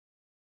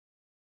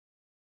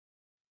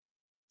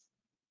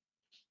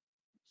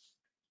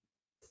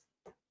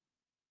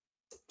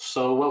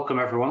So welcome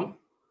everyone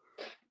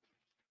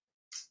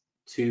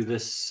to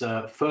this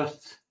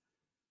first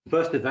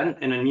event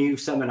in a new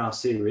seminar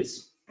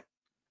series,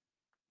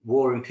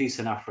 War and Peace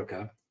in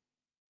Africa.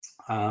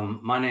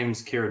 My name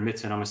is Kieran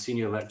Mitton. I'm a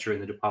senior lecturer in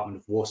the Department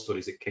of War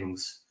Studies at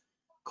King's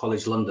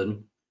College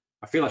London.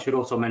 I feel I should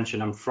also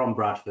mention I'm from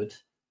Bradford,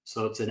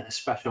 so it's a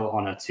special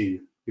honour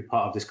to be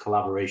part of this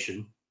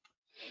collaboration.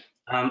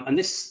 And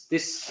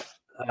this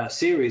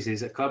series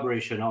is a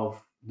collaboration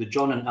of the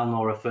John and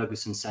Elnora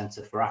Ferguson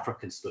Centre for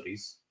African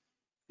Studies,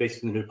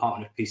 based in the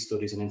Department of Peace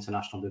Studies and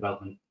International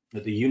Development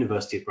at the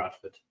University of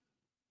Bradford,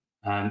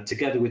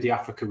 together with the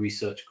Africa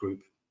Research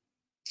Group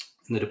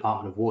in the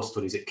Department of War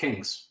Studies at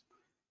King's.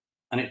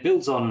 And it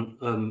builds on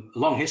a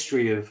long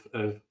history of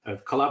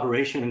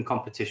collaboration and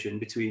competition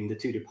between the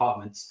two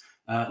departments,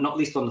 not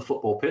least on the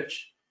football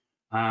pitch.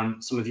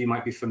 Some of you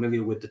might be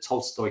familiar with the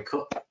Tolstoy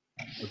Cup,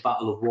 the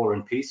Battle of War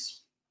and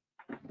Peace.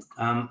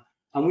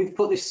 And we've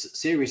put this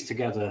series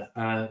together,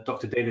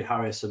 Dr. David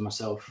Harris and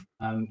myself,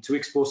 to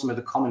explore some of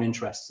the common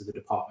interests of the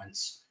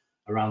departments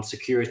around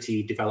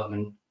security,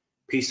 development,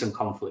 peace and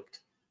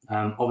conflict,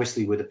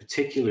 obviously with a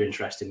particular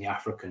interest in the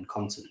African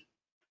continent.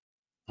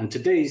 And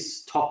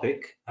today's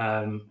topic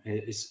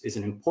is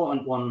an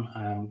important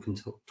one,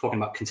 talking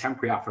about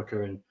contemporary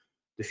Africa and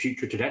the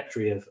future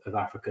trajectory of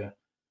Africa.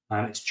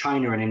 It's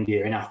China and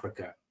India in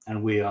Africa,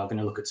 and we are going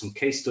to look at some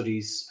case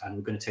studies, and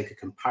we're going to take a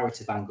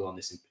comparative angle on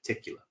this in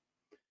particular.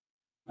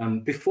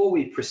 Before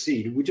we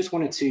proceed, we just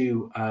wanted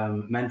to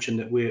mention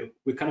that we're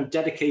kind of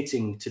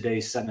dedicating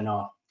today's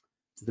seminar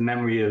to the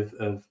memory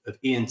of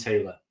Ian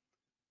Taylor.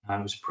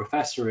 He was a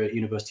professor at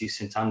University of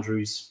St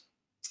Andrews.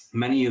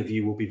 Many of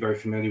you will be very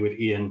familiar with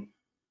Ian,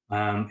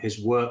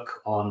 his work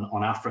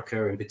on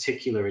Africa, in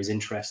particular his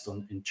interest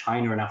in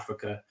China and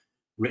Africa,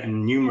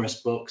 written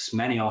numerous books,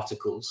 many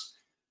articles.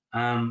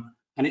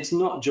 And it's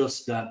not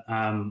just that,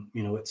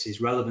 it's his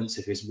relevance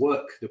of his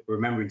work that we're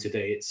remembering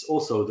today, it's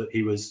also that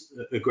he was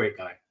a great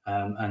guy.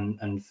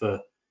 And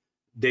for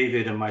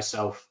David and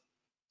myself,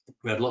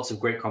 we had lots of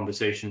great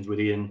conversations with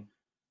Ian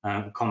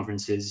at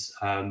conferences,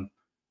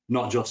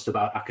 not just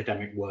about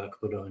academic work,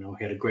 but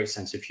he had a great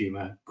sense of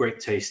humor, great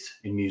taste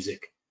in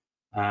music.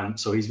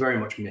 So he's very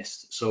much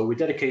missed. So we're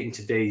dedicating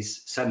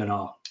today's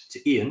seminar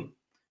to Ian.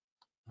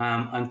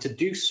 And to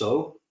do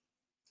so,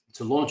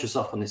 to launch us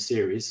off on this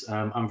series,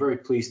 I'm very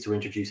pleased to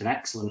introduce an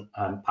excellent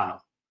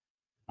panel.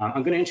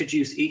 I'm going to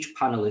introduce each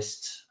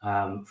panelist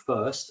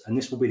first, and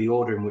this will be the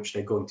order in which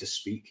they're going to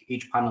speak.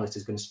 Each panelist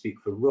is going to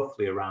speak for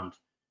roughly around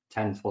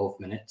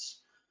 10-12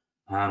 minutes,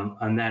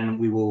 and then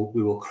we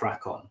will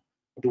crack on.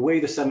 The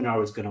way the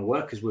seminar is going to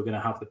work is we're going to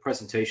have the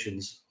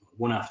presentations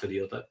one after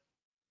the other,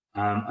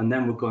 and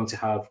then we're going to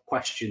have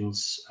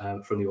questions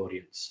from the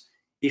audience.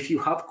 If you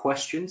have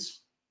questions,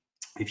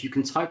 if you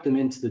can type them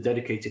into the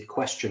dedicated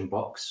question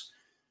box,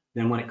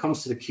 then when it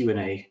comes to the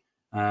Q&A,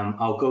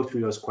 I'll go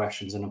through those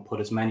questions and I'll put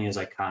as many as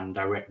I can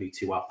directly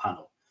to our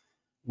panel.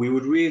 We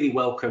would really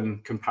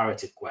welcome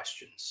comparative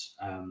questions,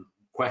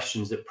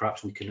 questions that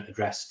perhaps we can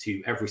address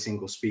to every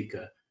single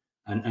speaker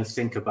and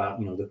think about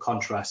the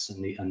contrasts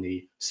and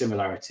the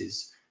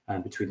similarities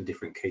between the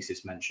different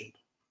cases mentioned.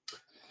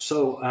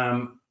 So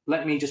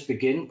let me just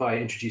begin by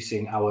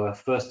introducing our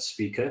first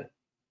speaker,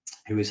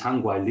 who is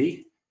Hangwei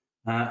Li.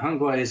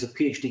 Hangwei is a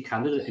PhD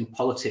candidate in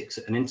politics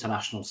and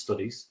international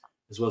studies,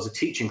 as well as a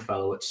teaching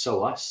fellow at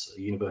SOAS,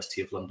 the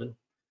University of London.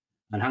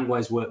 And Hangwei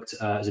has worked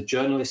as a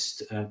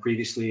journalist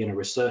previously and a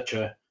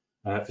researcher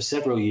for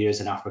several years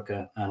in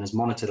Africa, and has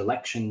monitored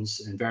elections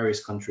in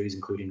various countries,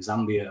 including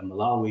Zambia and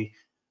Malawi,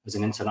 as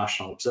an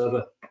international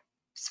observer.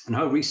 And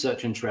her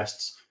research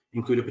interests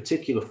include a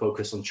particular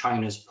focus on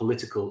China's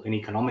political and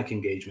economic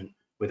engagement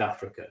with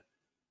Africa.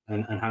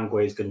 And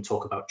Hangwei is going to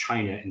talk about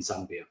China in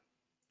Zambia.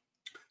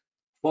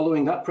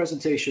 Following that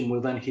presentation, we'll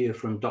then hear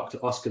from Dr.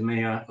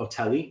 Meywa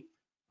Otele,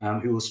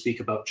 who will speak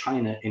about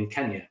China in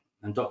Kenya.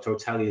 And Dr.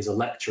 Otele is a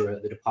lecturer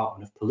at the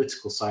Department of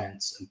Political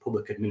Science and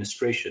Public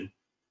Administration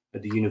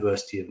at the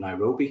University of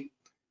Nairobi.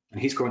 And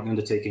he's currently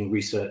undertaking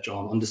research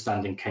on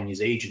understanding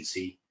Kenya's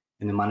agency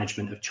in the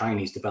management of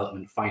Chinese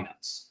development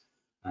finance.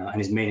 And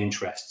his main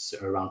interests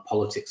are around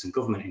politics and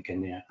government in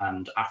Kenya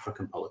and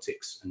African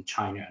politics and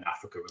China and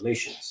Africa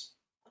relations.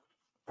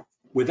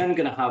 We're then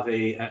going to have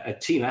a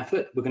team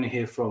effort. We're going to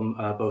hear from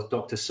both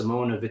Dr.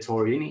 Simona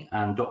Vittorini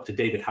and Dr.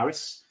 David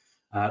Harris,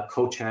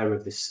 co-chair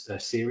of this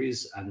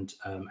series and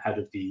head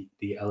of the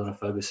Eleanor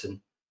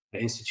Ferguson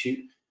Institute.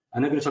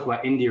 And they're going to talk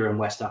about India and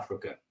West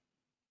Africa.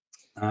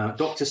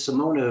 Dr.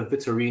 Simona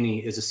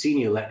Vittorini is a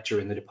senior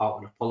lecturer in the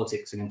Department of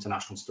Politics and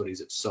International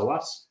Studies at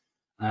SOAS.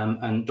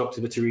 And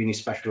Dr. Vittorini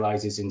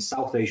specializes in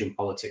South Asian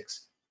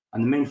politics.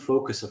 And the main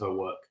focus of her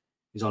work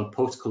is on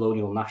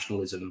post-colonial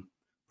nationalism,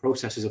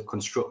 processes of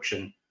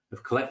construction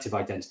of collective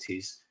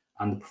identities,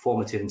 and the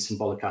performative and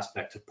symbolic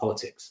aspect of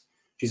politics.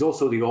 She's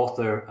also the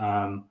author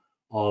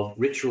of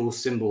Rituals,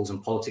 Symbols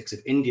and Politics of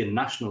Indian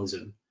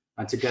Nationalism,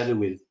 and together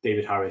with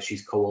David Harris,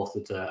 she's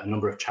co-authored a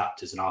number of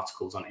chapters and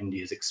articles on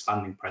India's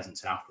expanding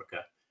presence in Africa,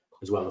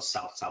 as well as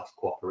South-South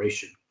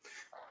cooperation.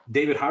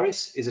 David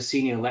Harris is a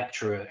senior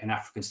lecturer in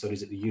African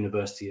Studies at the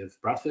University of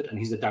Bradford, and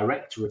he's the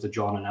director of the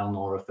John and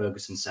Elnora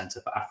Ferguson Centre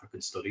for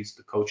African Studies,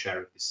 the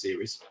co-chair of this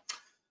series.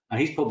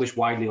 And he's published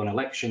widely on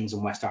elections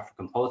and West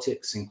African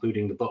politics,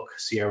 including the book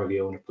Sierra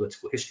Leone, A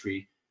Political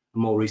History.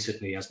 And more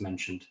recently, as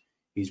mentioned,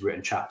 he's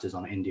written chapters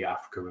on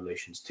India-Africa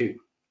relations too.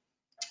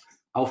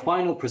 Our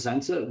final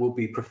presenter will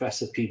be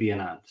Professor P.B.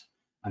 Anand,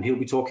 and he'll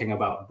be talking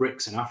about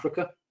BRICS in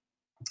Africa.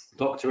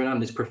 Dr.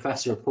 Anand is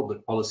Professor of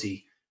Public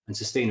Policy and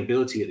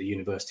Sustainability at the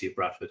University of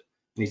Bradford,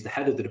 and he's the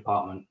head of the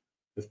Department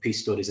of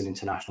Peace Studies and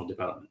International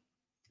Development.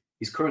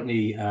 He's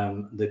currently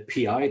the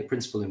PI, the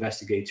principal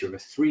investigator of a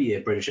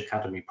 3-year British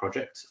Academy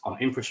project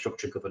on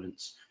infrastructure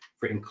governance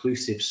for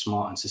inclusive,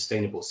 smart and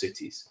sustainable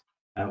cities,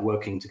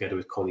 working together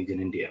with colleagues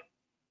in India.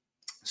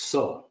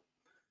 So,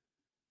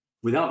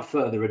 without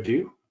further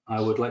ado,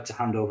 I would like to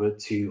hand over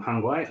to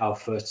Hangwei, our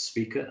first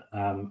speaker,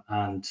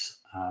 and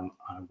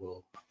I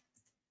will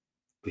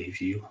leave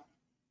you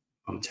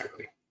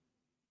momentarily.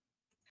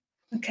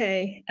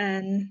 Okay,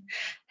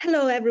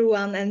 hello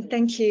everyone, and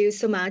thank you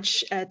so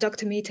much,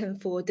 Dr. Mitton,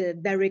 for the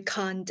very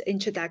kind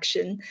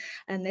introduction.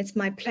 And it's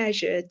my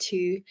pleasure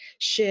to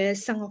share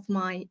some of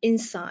my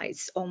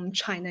insights on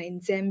China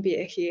in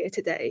Zambia here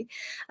today.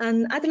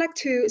 And I'd like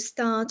to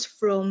start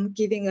from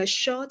giving a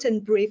short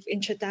and brief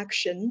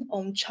introduction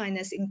on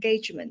China's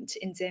engagement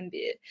in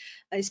Zambia,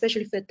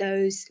 especially for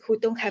those who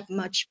don't have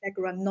much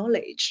background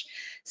knowledge.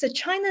 So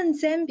China and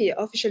Zambia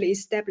officially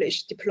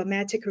established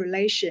diplomatic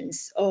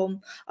relations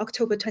on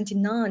October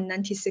 29,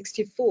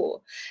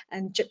 1964,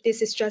 and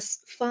this is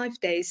just 5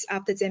 days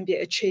after Zambia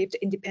achieved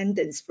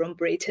independence from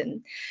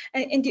Britain.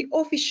 And in the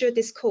official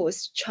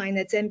discourse,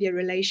 China-Zambia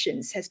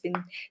relations has been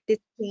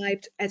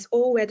described as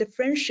all-weather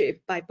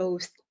friendship by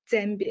both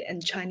Zambia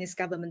and Chinese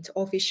government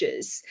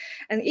officials.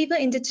 And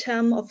even in the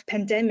term of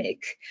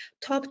pandemic,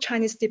 top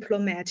Chinese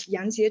diplomat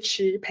Yang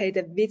Jiechi paid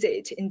a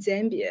visit in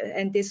Zambia,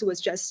 and this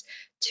was just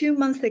 2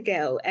 months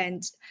ago,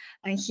 and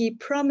he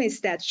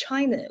promised that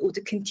China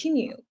would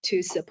continue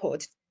to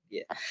support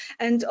Zambia.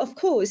 And of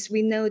course,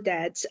 we know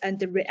that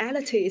the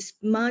reality is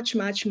much,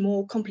 much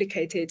more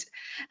complicated.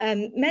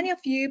 Many of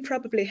you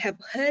probably have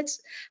heard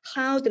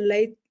how the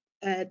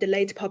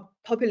late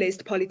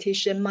populist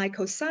politician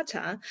Michael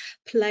Sata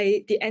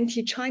played the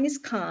anti-Chinese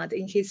card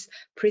in his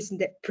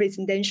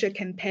presidential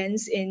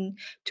campaigns in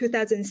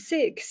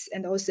 2006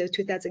 and also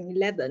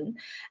 2011.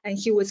 And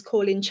he was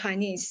calling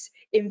Chinese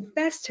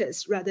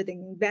investors rather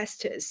than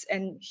investors,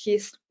 and he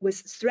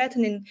was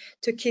threatening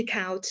to kick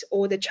out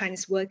all the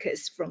Chinese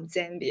workers from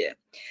Zambia.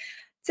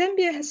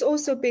 Zambia has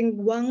also been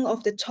one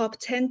of the top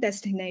 10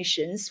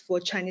 destinations for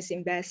Chinese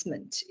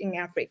investment in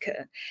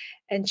Africa,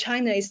 and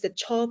China is the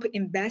top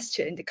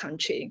investor in the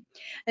country.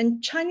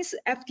 And Chinese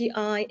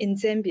FDI in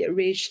Zambia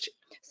reached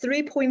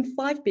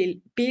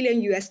 $3.5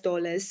 billion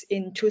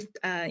in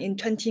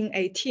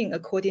 2018,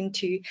 according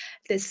to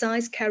the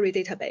Science Carry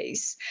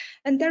database.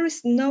 And there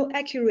is no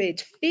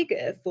accurate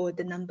figure for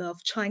the number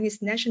of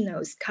Chinese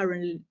nationals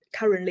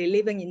currently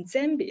living in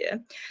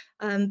Zambia.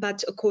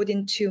 But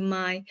according to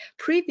my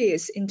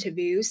previous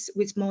interviews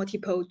with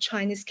multiple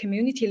Chinese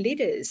community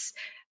leaders,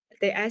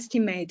 they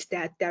estimate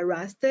that there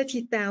are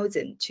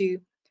 30,000 to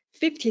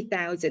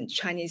 50,000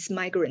 Chinese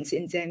migrants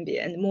in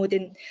Zambia and more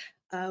than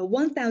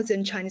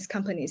 1,000 Chinese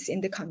companies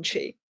in the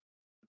country.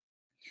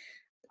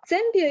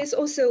 Zambia is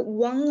also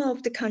one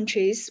of the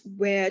countries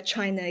where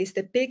China is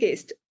the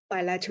biggest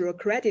bilateral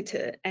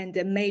creditor and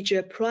a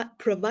major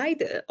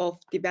provider of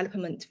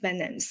development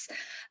finance.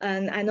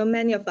 And I know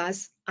many of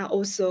us are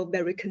also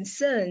very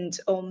concerned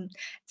on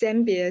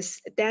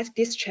Zambia's debt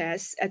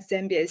distress, as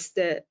Zambia is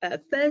the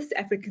first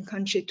African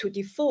country to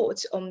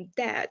default on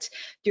debt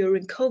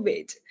during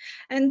COVID.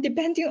 And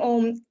depending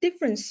on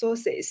different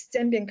sources,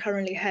 Zambia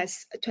currently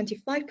has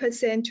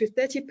 25% to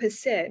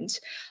 30%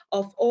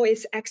 of all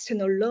its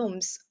external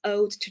loans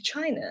owed to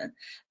China,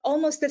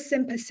 almost the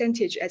same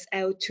percentage as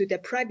owed to the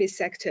private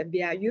sector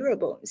via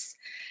Eurobonds.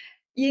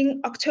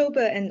 In October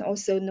and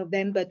also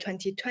November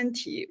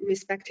 2020,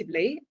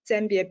 respectively,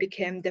 Zambia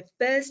became the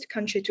first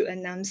country to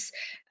announce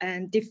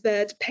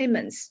deferred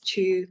payments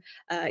to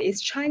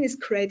its Chinese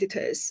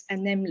creditors,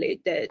 and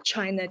namely the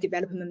China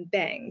Development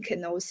Bank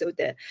and also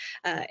the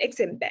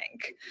Exim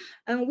Bank.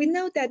 We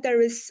know that there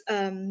is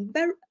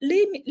very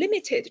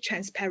limited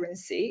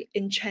transparency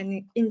in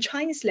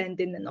Chinese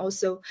lending and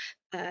also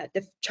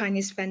the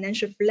Chinese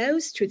financial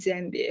flows to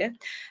Zambia,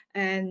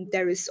 and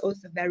there is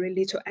also very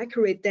little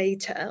accurate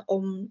data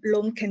on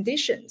loan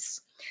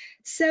conditions.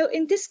 So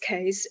in this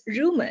case,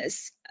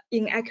 rumors,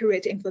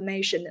 inaccurate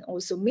information, and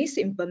also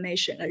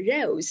misinformation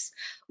arose,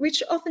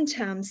 which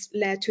oftentimes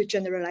led to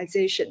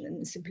generalization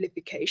and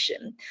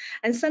simplification.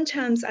 And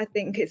sometimes I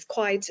think it's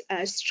quite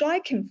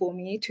striking for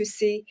me to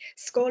see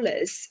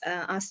scholars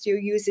are still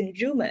using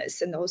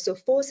rumors and also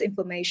false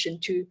information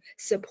to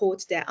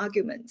support their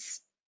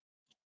arguments.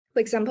 For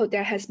example,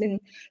 there has been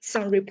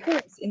some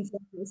reports in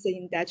Zambia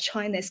saying that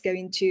China is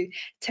going to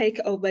take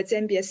over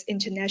Zambia's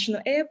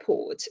international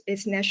airport,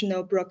 its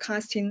national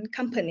broadcasting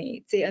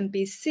company,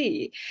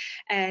 ZNBC,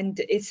 and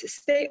its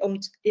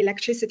state-owned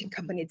electricity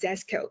company,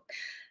 ZESCO.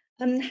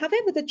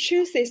 However, the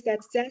truth is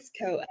that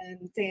ZESCO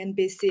and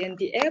ZNBC and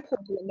the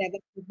airport were never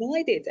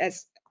provided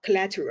as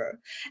collateral,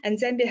 and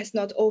Zambia has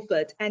not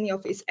offered any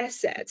of its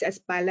assets as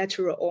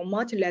bilateral or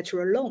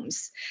multilateral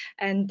loans,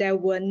 and there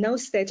were no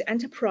state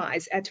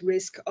enterprise at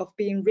risk of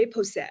being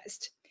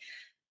repossessed.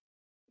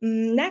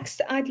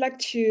 Next, I'd like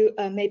to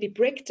maybe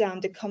break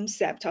down the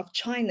concept of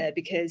China,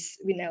 because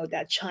we know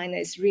that China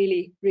is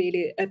really,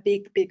 really a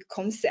big, big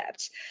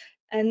concept.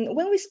 And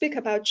when we speak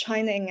about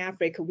China in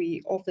Africa,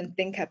 we often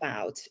think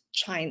about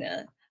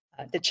China,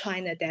 the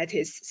China that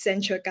is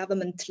central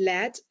government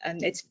led,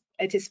 and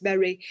it is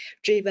very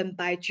driven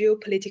by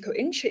geopolitical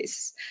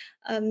interests.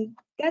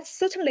 That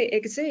certainly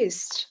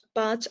exists,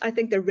 but I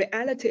think the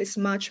reality is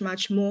much,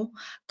 much more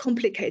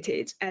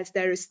complicated, as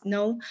there is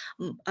no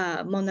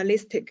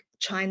monolithic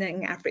China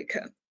in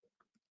Africa.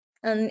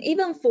 And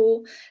even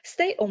for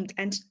state-owned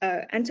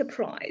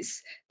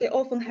enterprise, they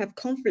often have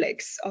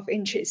conflicts of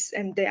interest,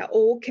 and they are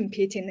all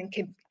competing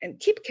and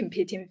keep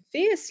competing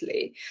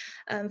fiercely.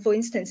 For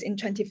instance, in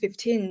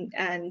 2015,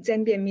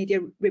 Zambian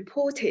media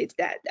reported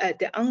that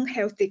the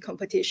unhealthy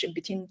competition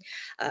between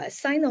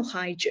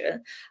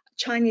Sino-Hydra,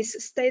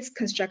 Chinese State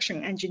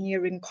Construction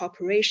Engineering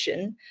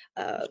Corporation,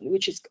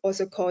 which is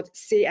also called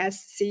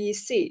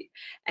CSCEC,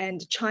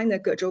 and China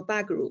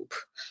Gezhouba Group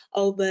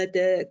over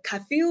the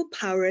Kafue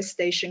Power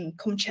Station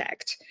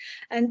contract.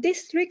 And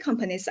these three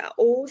companies are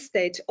all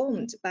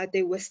state-owned, but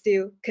they were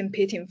still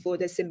competing for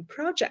the same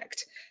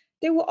project.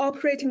 They were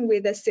operating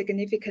with a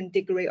significant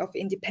degree of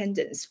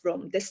independence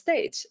from the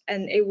state,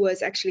 and it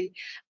was actually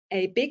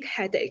a big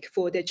headache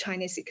for the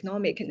Chinese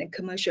Economic and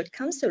Commercial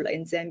Counselor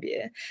in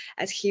Zambia,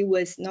 as he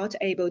was not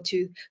able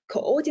to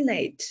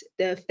coordinate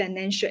the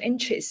financial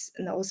interests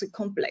and also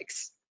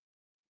conflicts.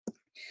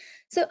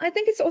 So I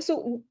think it's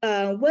also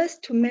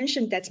worth to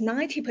mention that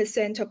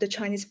 90% of the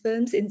Chinese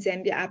firms in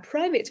Zambia are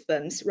private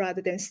firms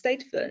rather than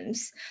state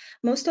firms.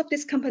 Most of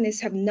these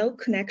companies have no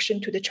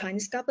connection to the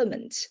Chinese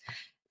government.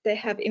 They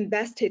have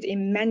invested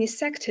in many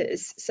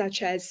sectors,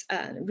 such as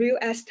real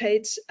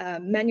estate,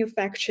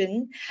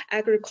 manufacturing,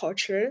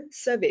 agriculture,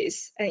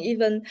 service, and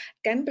even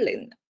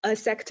gambling, a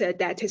sector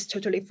that is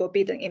totally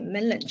forbidden in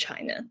mainland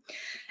China.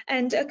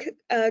 And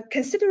a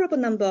considerable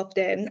number of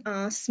them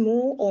are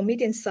small or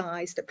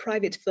medium-sized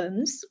private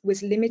firms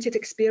with limited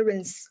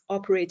experience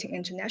operating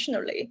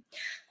internationally.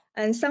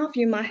 And some of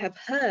you might have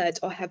heard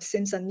or have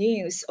seen some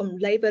news on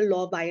labor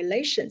law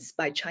violations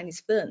by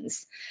Chinese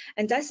firms.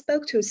 And I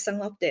spoke to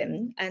some of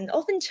them, and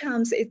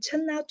oftentimes it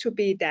turned out to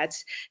be that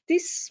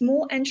these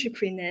small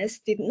entrepreneurs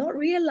did not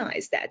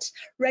realize that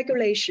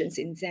regulations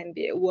in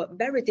Zambia were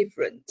very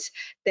different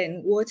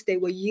than what they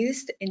were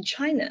used in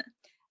China.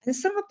 And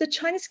some of the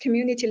Chinese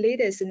community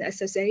leaders and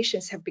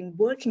associations have been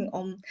working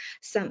on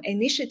some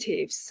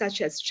initiatives,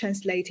 such as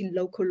translating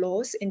local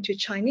laws into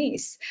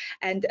Chinese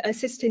and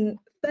assisting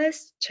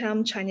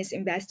first-time Chinese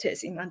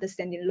investors in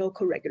understanding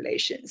local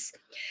regulations.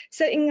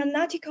 So in an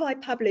article I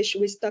published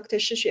with Dr.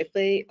 Shi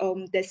Xuefei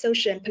on the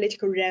social and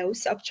political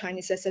roles of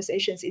Chinese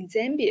associations in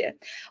Zambia,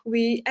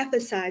 we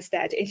emphasize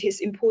that it is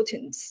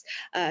important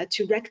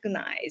to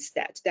recognize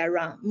that there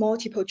are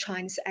multiple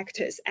Chinese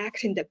actors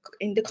acting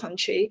in the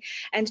country,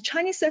 and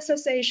Chinese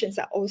associations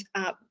are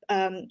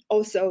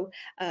also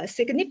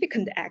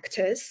significant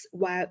actors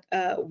while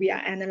we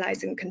are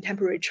analyzing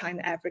contemporary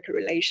China-Africa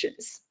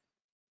relations.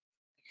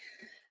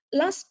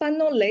 Last but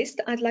not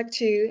least, I'd like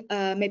to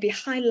maybe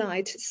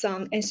highlight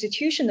some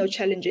institutional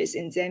challenges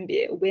in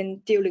Zambia when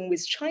dealing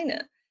with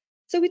China.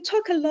 So we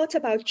talk a lot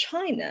about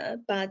China,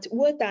 but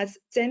what does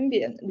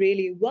Zambia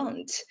really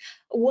want?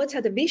 What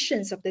are the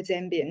visions of the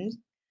Zambians?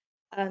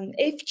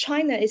 If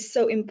China is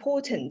so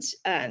important,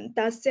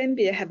 does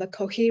Zambia have a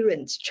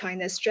coherent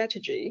China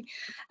strategy?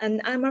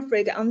 And I'm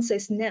afraid the answer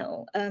is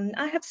no.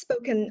 I have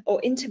spoken or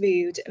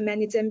interviewed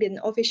many Zambian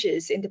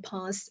officials in the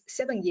past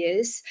 7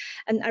 years,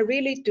 and I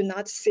really do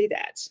not see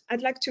that.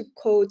 I'd like to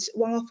quote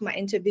one of my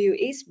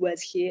interviewees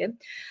words here.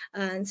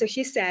 And so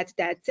he said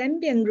that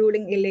Zambian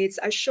ruling elites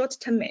are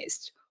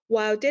short-termist,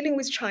 while dealing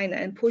with China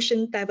and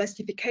pushing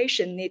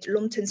diversification need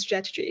long-term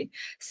strategy,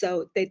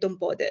 so they don't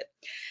bother.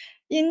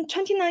 In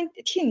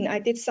 2019, I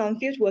did some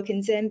fieldwork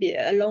in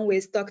Zambia along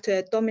with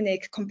Dr.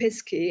 Dominic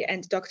Kompinski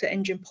and Dr.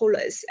 Andrew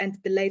Paulus and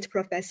the late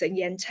Professor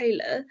Ian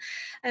Taylor.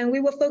 And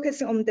we were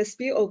focusing on the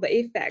spillover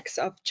effects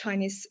of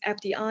Chinese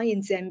FDI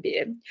in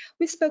Zambia.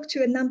 We spoke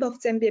to a number of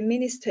Zambian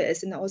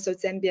ministers and also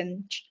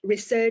Zambian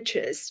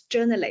researchers,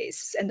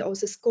 journalists, and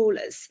also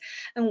scholars.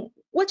 And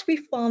what we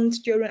found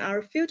during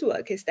our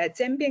fieldwork is that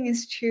Zambian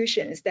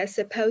institutions that are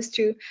supposed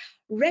to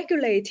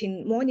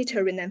regulating,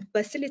 monitoring, and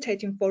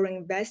facilitating foreign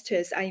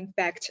investors are in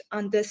fact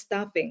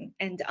understaffing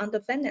and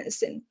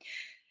underfinancing.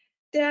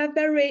 they are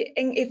very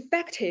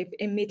ineffective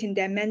in meeting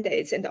their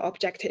mandates and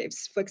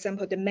objectives. For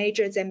example, the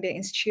major Zambian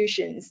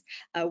institutions,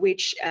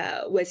 which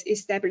was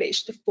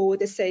established for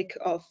the sake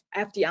of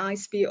FDI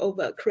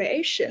spillover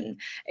creation,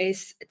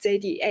 is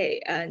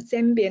ZDA,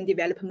 Zambian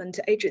Development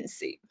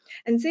Agency.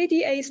 And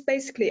ZDA is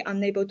basically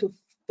unable to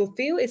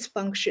fulfill its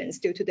functions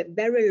due to the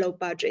very low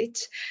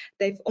budget.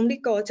 They've only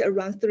got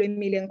around 3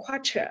 million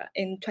kwacha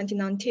in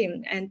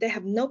 2019, and they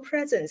have no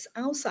presence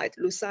outside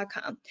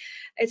Lusaka.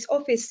 Its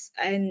office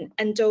in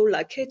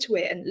Andola,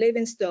 Kitwe, and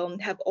Livingstone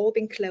have all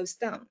been closed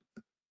down.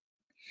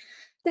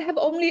 They have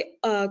only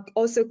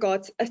also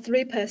got a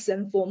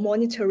 3-person for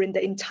monitoring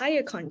the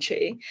entire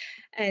country,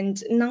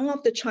 and none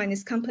of the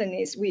Chinese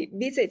companies we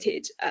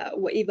visited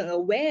were even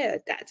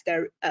aware that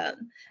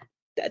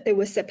they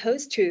were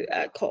supposed to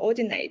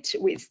coordinate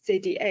with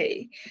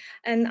ZDA.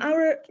 And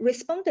our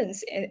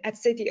respondents at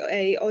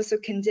ZDA also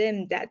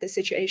condemned that the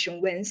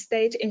situation when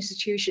state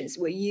institutions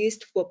were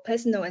used for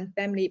personal and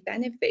family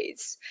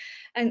benefits.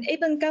 And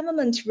even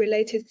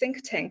government-related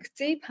think tank,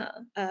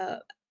 ZIPA,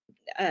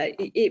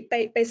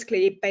 it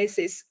basically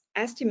bases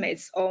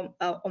estimates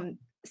on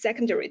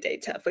secondary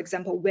data. For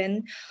example,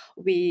 when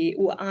we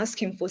were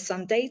asking for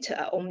some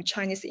data on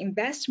Chinese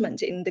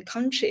investment in the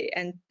country,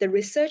 and the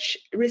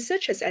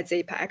researchers at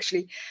ZIPA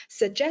actually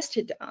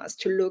suggested us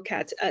to look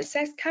at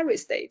sex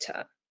carriers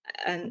data,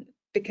 and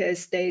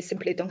because they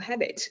simply don't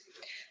have it.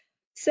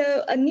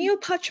 So a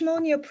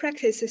neo-patrimonial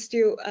practice is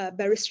still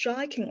very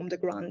striking on the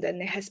ground,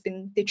 and it has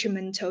been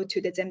detrimental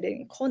to the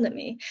Zambian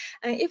economy.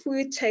 And if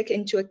we take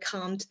into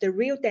account the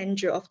real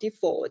danger of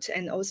default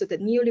and also the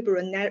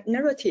neoliberal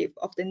narrative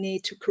of the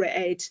need to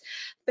create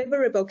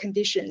favorable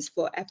conditions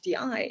for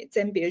FDI,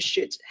 Zambia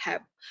should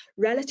have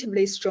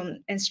relatively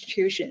strong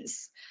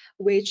institutions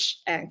which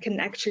can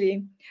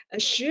actually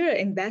assure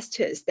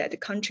investors that the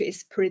country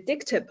is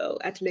predictable,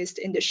 at least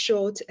in the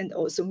short and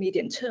also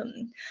medium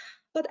term.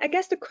 But I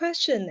guess the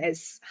question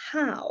is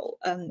how,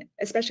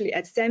 especially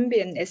as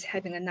Zambia is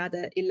having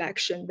another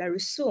election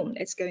very soon.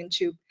 It's going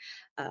to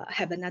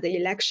have another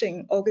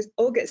election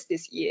August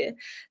this year.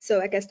 So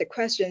I guess the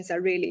questions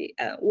are really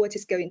what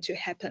is going to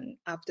happen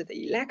after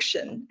the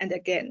election? And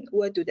again,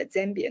 what do the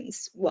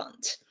Zambians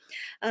want?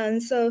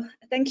 And so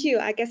thank you.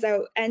 I guess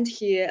I'll end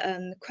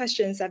here.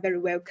 Questions are very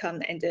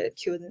welcome in the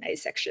Q&A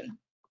section.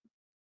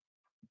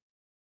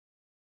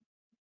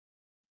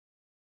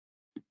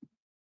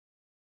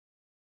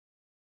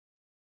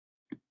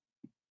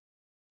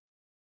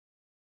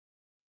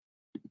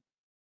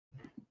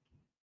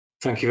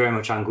 Thank you very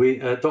much,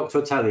 Hangwei.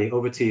 Dr. Otele,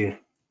 over to you.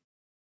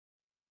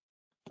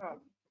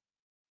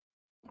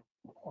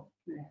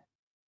 Okay.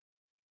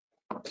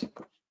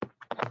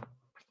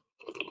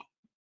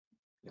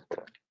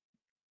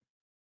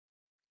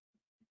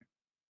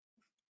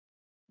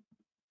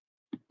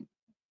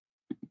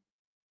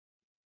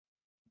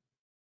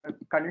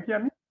 Can you hear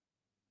me?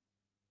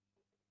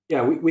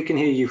 Yeah, we can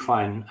hear you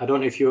fine. I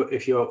don't know if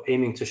you're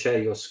aiming to share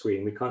your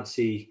screen. We can't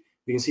see.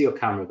 We can see your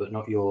camera, but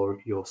not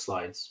your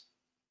slides.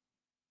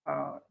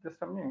 Just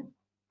a minute.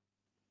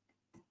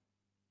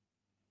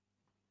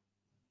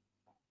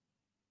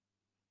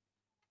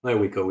 There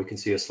we go. We can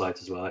see your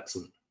slides as well.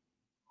 Excellent.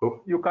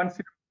 Oh. You can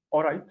see.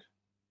 All right.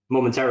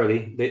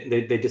 Momentarily,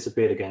 they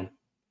disappeared again.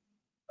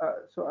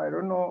 So I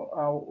don't know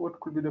what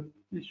could be the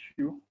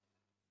issue.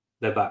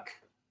 They're back.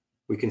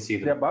 We can see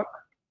them. They're back.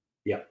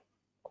 Yeah.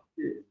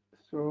 Okay.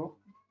 So,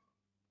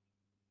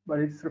 but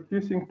it's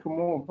refusing to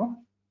move. Huh?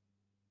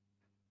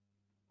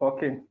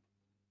 Okay.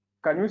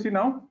 Can you see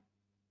now?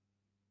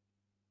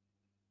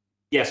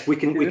 Yes, we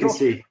can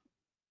see.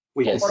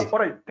 We can see. All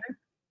right.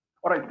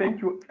 All right.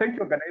 Thank you. Thank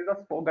you,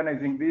 organizers, for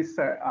organizing this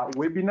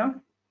webinar.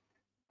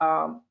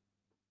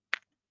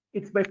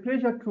 It's my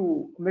pleasure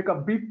to make a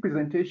brief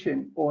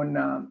presentation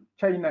on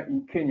China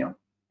in Kenya.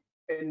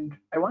 And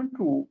I want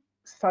to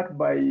start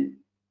by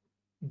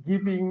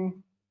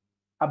giving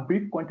a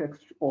brief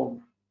context of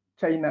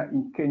China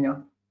in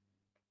Kenya,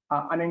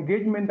 an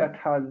engagement that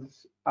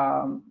has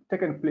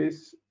taken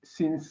place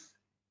since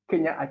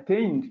Kenya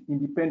attained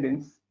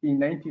independence in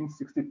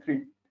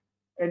 1963.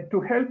 And to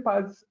help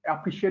us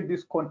appreciate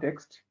this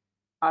context,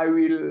 I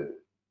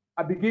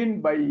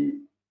begin by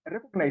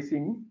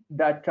recognizing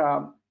that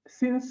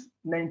since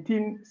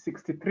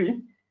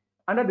 1963,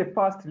 under the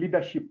first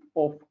leadership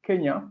of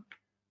Kenya,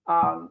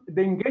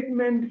 the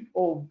engagement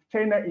of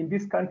China in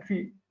this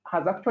country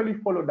has actually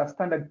followed a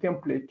standard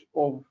template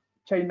of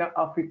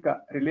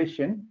China-Africa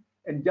relation.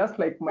 And just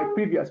like my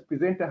previous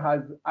presenter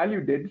has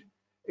alluded,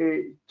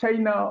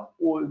 China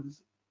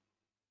was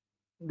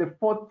the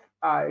fourth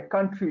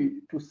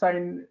country to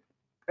sign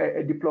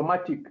a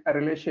diplomatic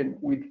relation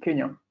with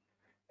Kenya.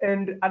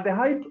 And at the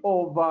height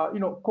of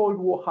Cold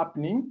War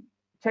happening,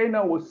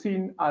 China was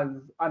seen as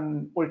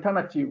an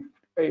alternative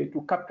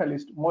to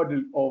capitalist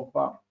model of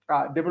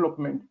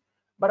development.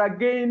 But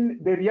again,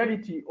 the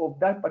reality of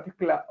that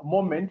particular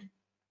moment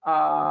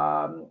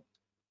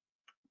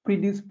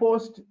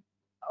predisposed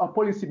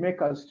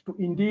policymakers to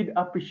indeed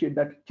appreciate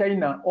that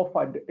China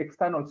offered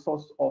external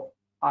source of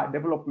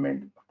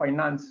development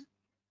finance.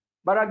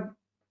 But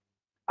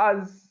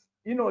as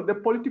the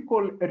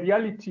political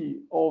reality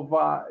of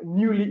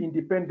newly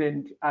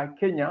independent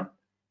Kenya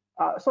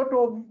sort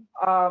of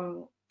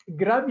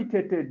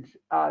gravitated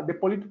the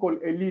political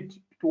elite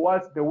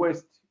towards the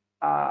West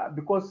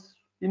because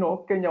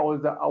Kenya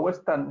was a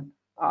Western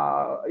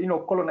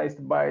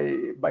colonized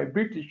by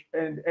British,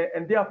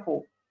 and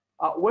therefore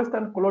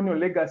Western colonial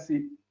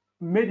legacy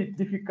made it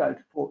difficult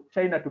for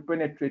China to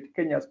penetrate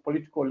Kenya's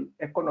political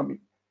economy.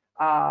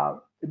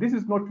 This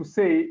is not to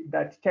say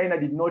that China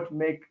did not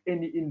make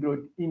any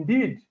inroad.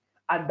 Indeed,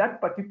 at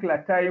that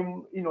particular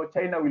time,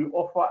 China will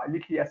offer a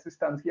little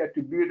assistance here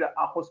to build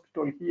a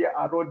hospital here,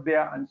 a road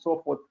there, and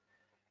so forth.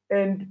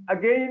 And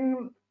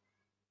again,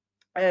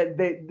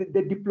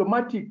 the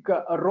diplomatic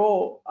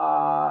role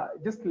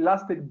just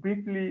lasted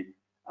briefly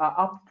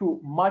up to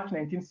March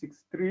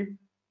 1963,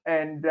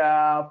 and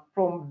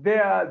from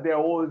there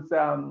was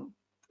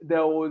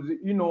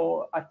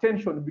a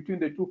tension between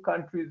the two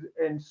countries,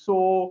 and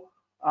so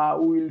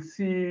we will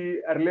see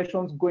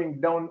relations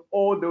going down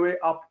all the way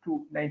up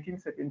to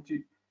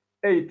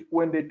 1978,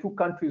 when the two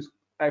countries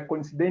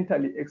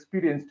coincidentally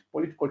experienced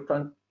political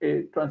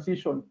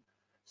transition.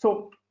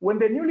 So when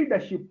the new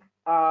leadership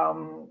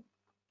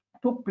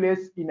took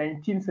place in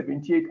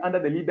 1978 under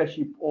the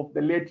leadership of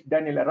the late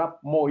Daniel Arap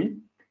Moi,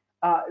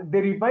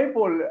 the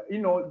revival,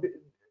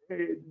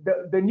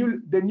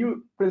 the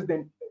new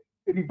president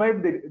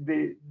revived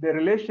the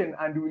relation,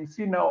 and we'll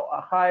see now a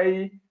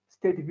high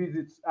state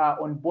visits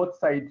on both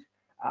sides.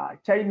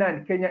 China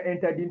and Kenya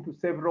entered into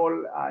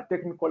several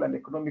technical and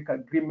economic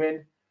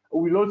agreements.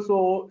 We'll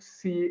also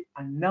see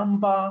a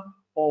number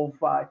of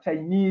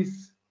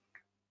Chinese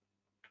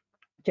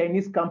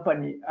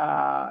company,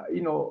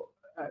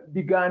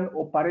 began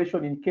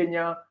operation in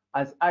Kenya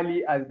as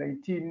early as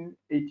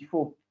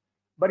 1984.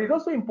 But it's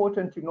also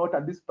important to note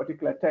at this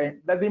particular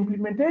time that the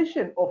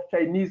implementation of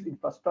Chinese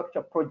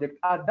infrastructure projects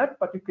at that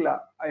particular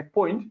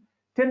point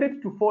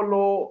tended to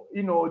follow,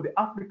 the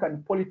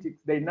African politics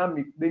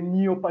dynamic, the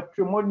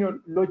neo-patrimonial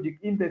logic,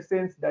 in the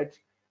sense that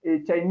a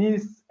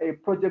Chinese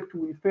project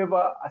will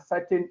favor a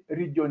certain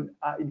region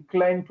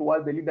inclined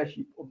towards the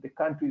leadership of the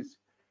countries.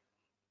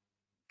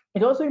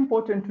 It's also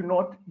important to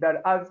note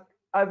that as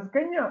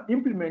Kenya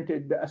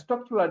implemented a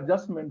structural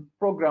adjustment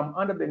program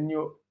under the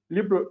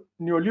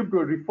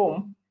neoliberal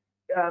reform,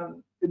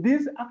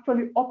 this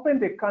actually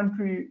opened the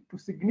country to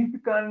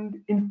significant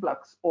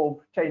influx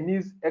of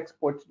Chinese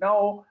exports.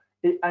 Now,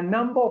 a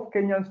number of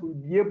Kenyans will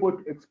be able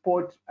to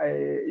export,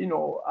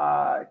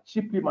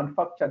 cheaply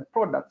manufactured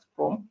products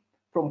from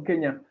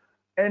Kenya.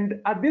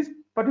 And at this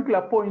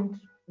particular point,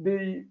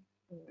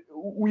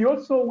 we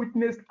also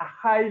witnessed a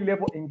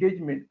high-level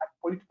engagement at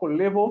political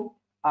level,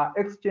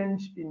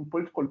 exchange in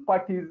political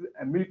parties,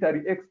 and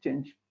military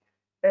exchange.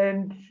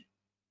 And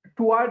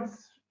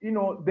towards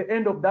the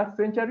end of that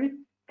century,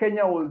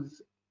 Kenya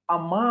was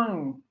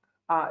among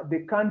the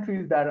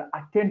countries that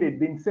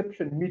attended the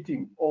inception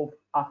meeting of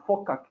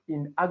FOCAC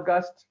in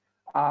August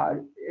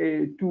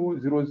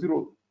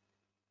 2000.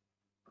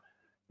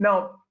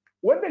 Now,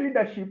 when the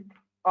leadership,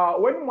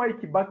 when Mwai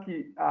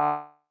Kibaki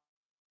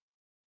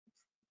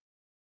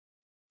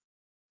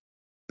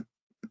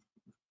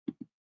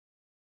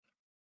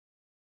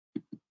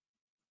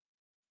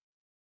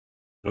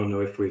I don't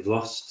know if we've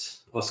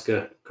lost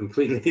Oscar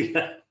completely.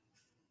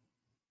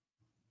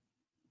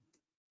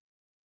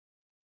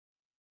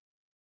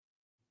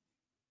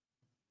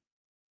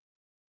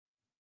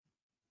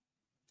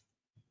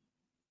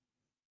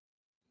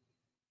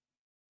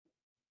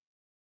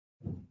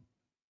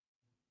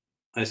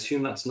 I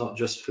assume that's not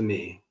just for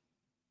me.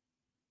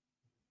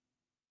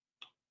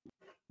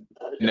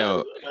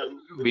 No,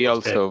 we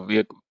also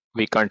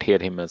we can't hear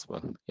him as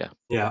well. Yeah.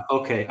 Yeah.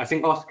 Okay. I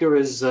think Oscar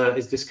is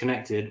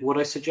disconnected. What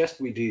I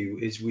suggest we do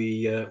is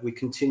we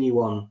continue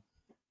on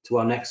to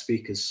our next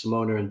speakers,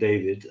 Simona and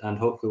David, and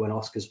hopefully when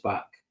Oscar's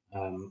back,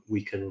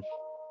 we can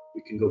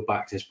go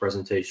back to his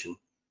presentation.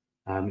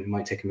 It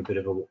might take him a bit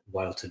of a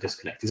while to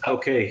disconnect. Is that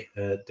okay,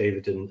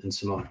 David and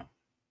Simona?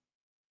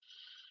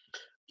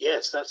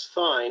 Yes, that's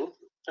fine.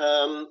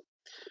 We're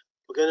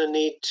going to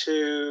need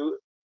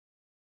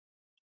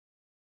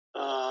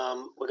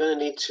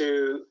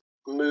to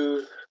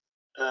move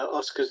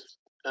Oscar's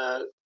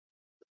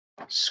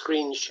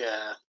screen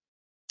share.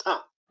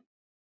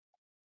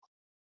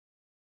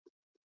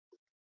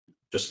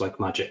 Just like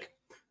magic.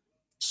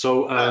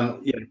 So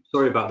yeah,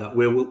 sorry about that.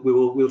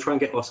 We'll try and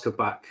get Oscar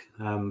back,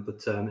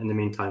 but in the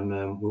meantime,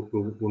 we'll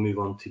move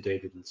on to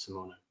David and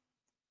Simona.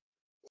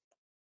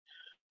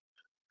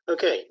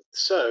 Okay,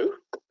 so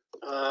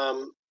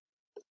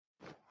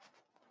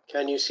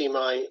can you see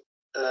my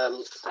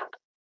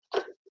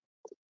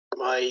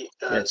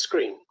Yes.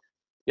 screen?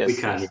 Yes. We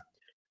can.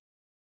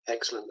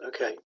 Excellent.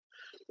 Okay,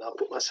 I'll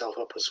put myself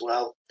up as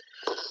well.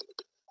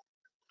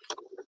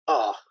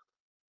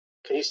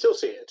 Can you still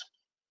see it?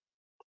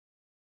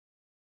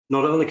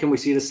 Not only can we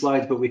see the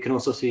slides, but we can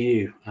also see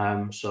you.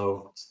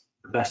 So it's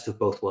the best of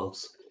both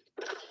worlds.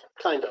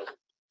 Kind of.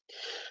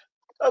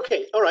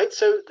 Okay, all right,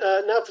 so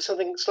now for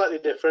something slightly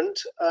different.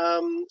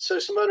 So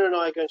Simona and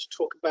I are going to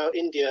talk about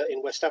India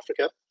in West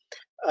Africa.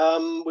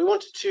 We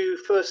wanted to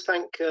first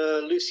thank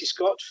Lucy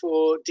Scott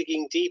for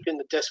digging deep in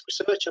the desk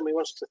research, and we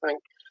wanted to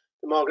thank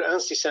the Margaret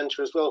Anstey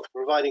Centre as well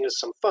for providing us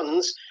some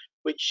funds,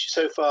 which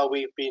so far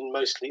we've been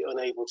mostly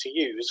unable to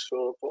use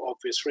for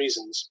obvious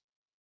reasons.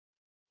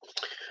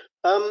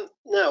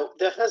 Now,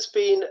 there has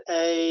been,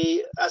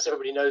 as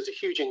everybody knows, a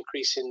huge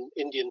increase in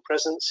Indian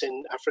presence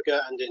in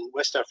Africa and in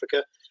West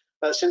Africa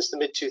since the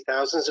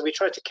mid-2000s, and we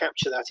tried to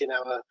capture that in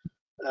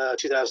our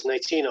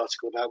 2018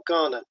 article about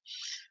Ghana.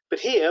 But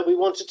here we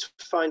wanted to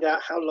find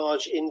out how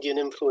large Indian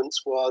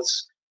influence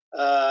was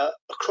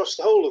across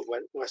the whole of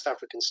West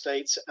African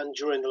states and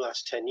during the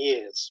last 10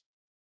 years.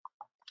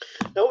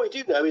 Now, what we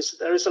do know is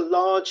there is a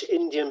large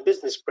Indian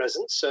business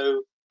presence,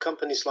 so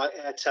companies like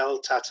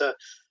Airtel, Tata,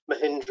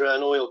 Mahindra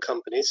and oil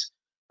companies,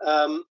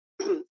 and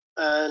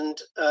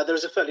there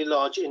is a fairly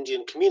large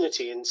Indian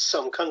community in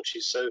some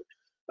countries, so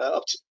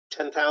up to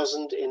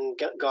 10,000 in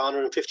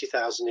Ghana and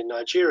 50,000 in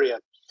Nigeria.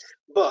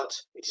 But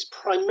it is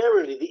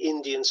primarily the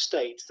Indian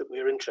state that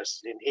we're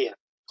interested in here.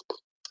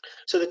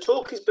 So the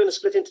talk is going to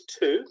split into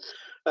two.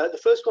 The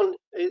first one,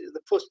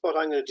 the first part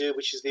I'm going to do,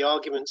 which is the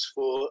arguments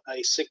for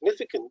a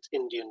significant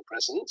Indian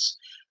presence,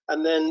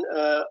 and then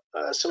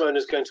Simona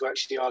is going to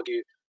actually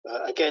argue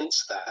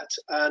against that,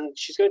 and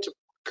she's going to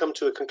come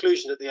to a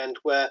conclusion at the end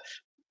where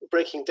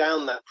breaking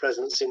down that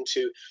presence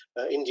into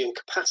Indian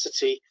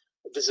capacity,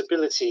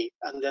 visibility,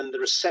 and then the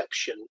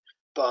reception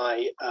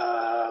by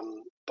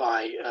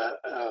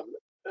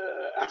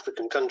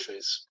African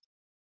countries,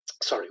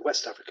 sorry,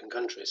 West African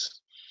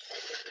countries.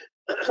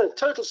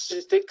 Total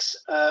statistics,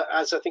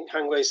 as I think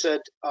Hangwei said,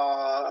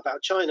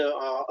 about China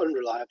are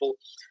unreliable.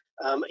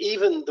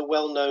 Even the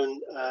well-known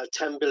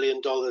 $10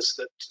 billion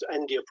that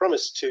India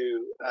promised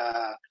to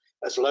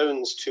as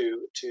loans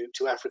to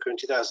Africa in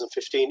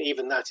 2015,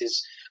 even that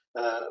is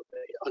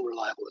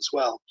unreliable as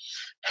well.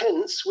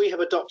 Hence, we have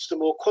adopted a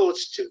more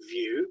qualitative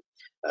view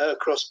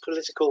across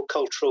political,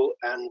 cultural,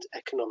 and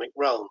economic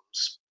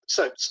realms.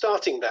 So,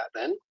 starting that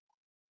then,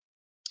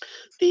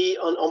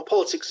 on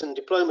politics and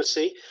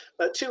diplomacy,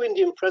 two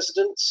Indian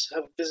presidents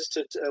have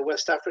visited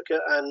West Africa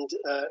and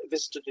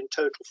visited in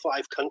total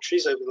 5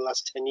 countries over the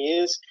last 10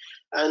 years,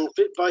 and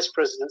vice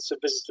presidents have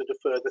visited a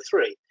further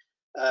 3.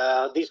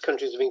 These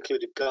countries have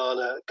included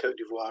Ghana, Cote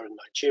d'Ivoire, and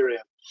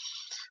Nigeria.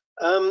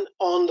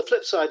 On the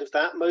flip side of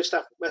that, most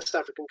West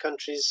African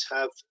countries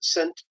have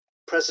sent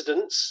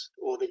presidents,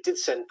 or they did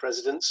send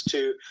presidents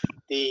to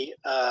the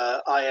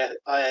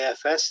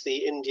IAFS,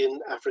 the Indian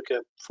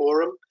Africa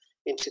Forum,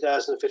 in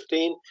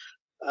 2015,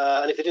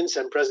 and if they didn't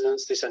send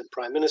presidents, they sent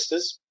prime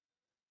ministers.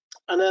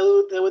 And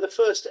there were the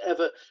first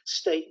ever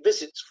state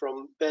visits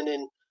from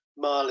Benin,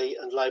 Mali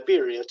and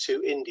Liberia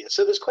to India.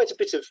 So there's quite a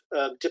bit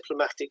of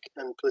diplomatic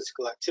and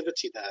political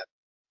activity there.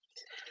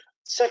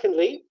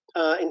 Secondly,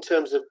 in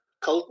terms of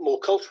more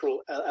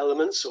cultural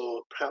elements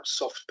or perhaps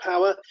soft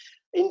power,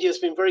 India has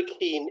been very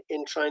keen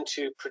in trying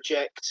to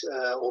project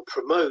or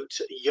promote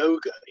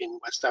yoga in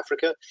West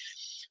Africa.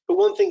 But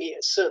one thing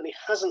it certainly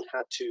hasn't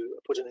had to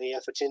put any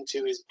effort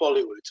into is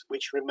Bollywood,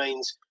 which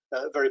remains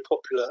very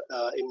popular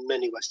in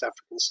many West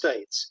African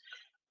states.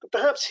 But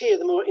perhaps here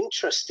the more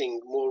interesting,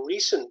 more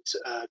recent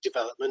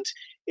development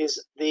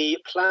is the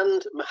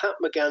planned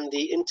Mahatma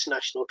Gandhi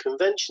International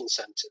Convention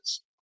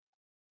Centres.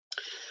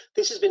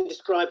 This has been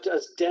described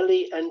as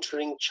Delhi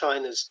entering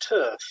China's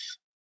turf.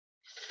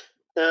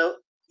 Now,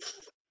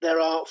 there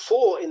are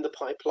 4 in the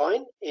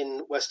pipeline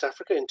in West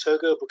Africa, in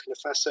Togo, Burkina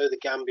Faso, the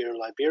Gambia and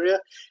Liberia.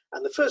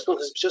 And the first one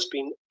has just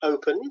been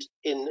opened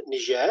in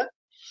Niger.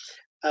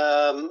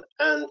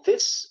 And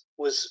this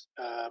was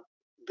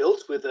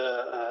built with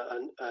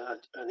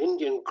an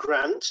Indian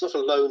grant, not a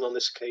loan on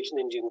this occasion,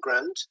 Indian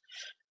grant.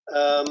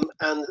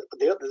 And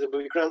there will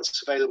be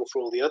grants available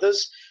for all the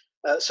others.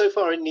 So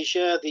far in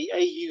Niger, the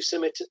AU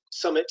summit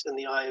and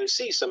the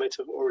IOC summit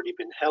have already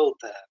been held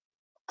there.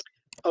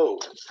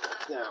 Oh,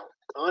 now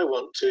I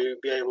want to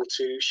be able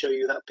to show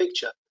you that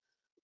picture,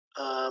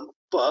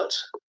 but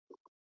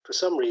for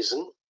some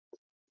reason,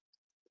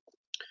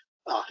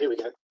 here we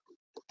go.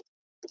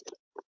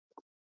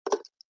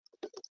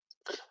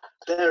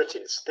 There it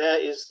is. There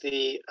is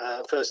the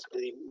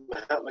the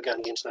Mahatma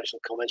Gandhi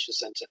International Convention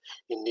Centre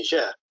in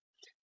Niger.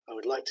 I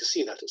would like to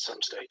see that at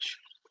some stage.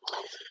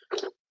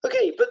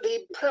 Okay, but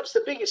perhaps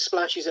the biggest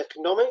splash is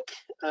economic.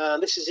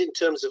 This is in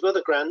terms of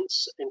other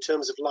grants, in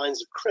terms of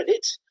lines of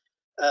credit,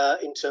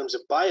 in terms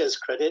of buyer's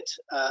credit,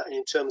 and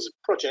in terms of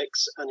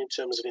projects, and in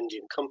terms of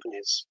Indian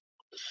companies.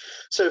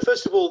 So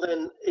first of all,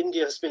 then,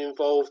 India has been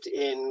involved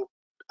in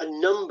a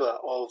number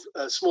of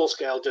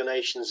small-scale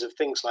donations of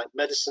things like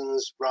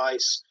medicines,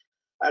 rice,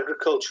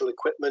 agricultural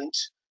equipment,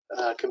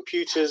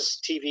 computers,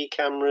 TV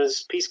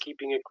cameras,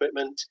 peacekeeping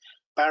equipment,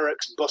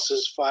 barracks,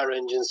 buses, fire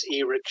engines,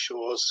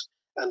 e-rickshaws,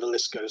 and the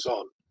list goes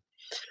on.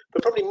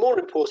 But probably more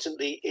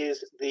importantly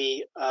is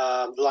the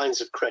lines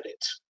of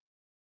credit.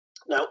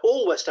 Now,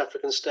 all West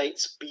African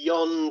states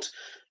beyond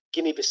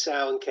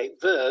Guinea-Bissau and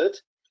Cape Verde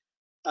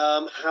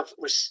have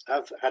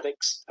had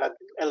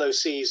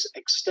LOCs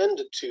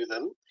extended to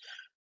them,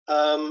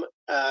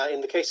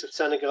 In the case of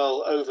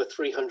Senegal, over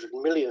 300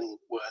 million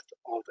worth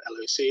of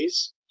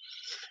LOCs,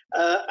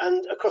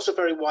 and across a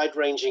very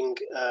wide-ranging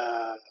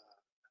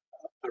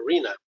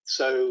arena.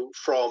 So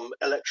from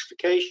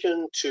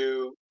electrification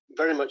to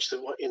very much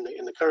in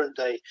the current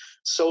day,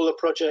 solar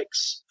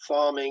projects,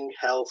 farming,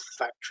 health,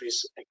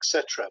 factories,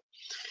 etc.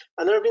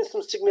 And there have been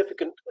some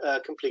significant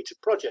completed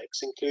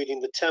projects,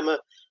 including the Tema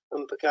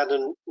and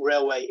Pagadan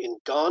Railway in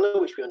Ghana,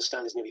 which we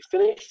understand is nearly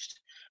finished,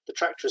 the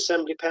tractor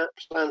assembly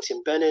plant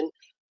in Benin,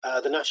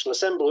 the National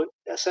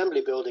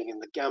Assembly building in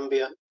the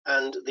Gambia,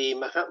 and the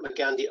Mahatma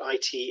Gandhi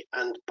IT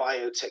and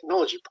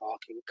Biotechnology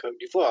Park in Côte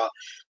d'Ivoire,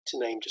 to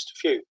name just a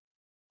few.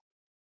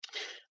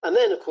 And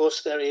then, of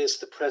course, there is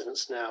the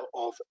presence now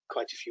of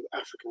quite a few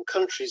African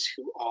countries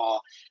who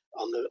are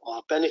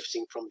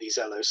benefiting from these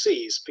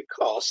LOCs,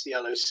 because the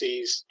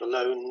LOCs, the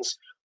loans,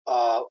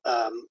 are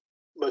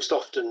most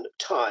often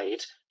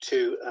tied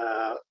to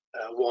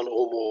one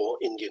or more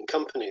Indian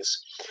companies.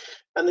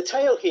 And the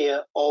tale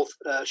here of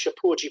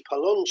Shapoorji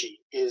Pallonji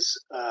is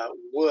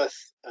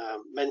worth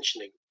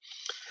mentioning.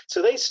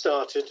 So they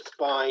started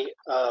by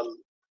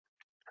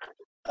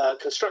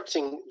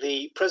constructing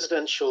the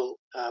presidential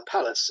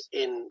palace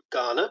in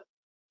Ghana,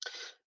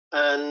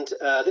 and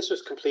this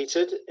was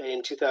completed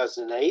in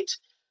 2008.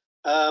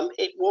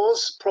 It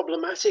was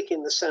problematic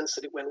in the sense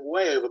that it went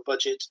way over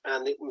budget,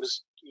 and it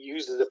was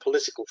used as a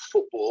political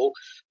football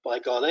by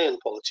Ghanaian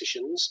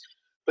politicians.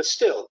 But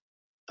still,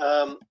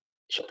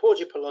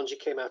 Shapoorji Pallonji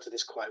came out of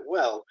this quite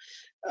well.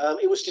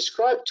 It was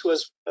described to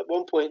us at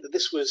one point that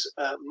this was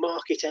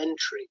market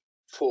entry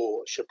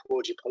for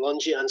Shapoorji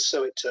Pallonji, and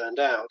so it turned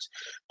out.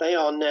 They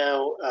are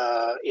now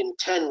in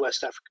 10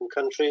 West African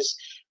countries,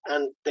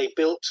 and they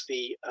built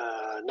the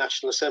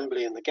National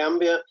Assembly in the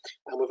Gambia,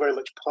 and were very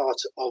much part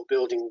of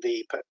building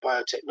the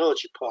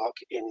biotechnology park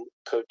in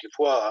Côte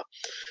d'Ivoire.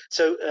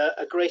 So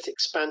a great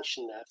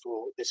expansion there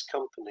for this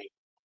company.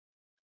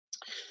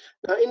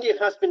 Now, India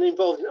has been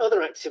involved in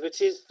other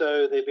activities,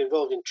 so they've been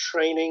involved in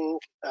training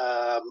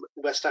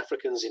West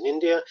Africans in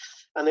India,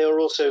 and they are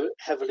also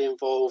heavily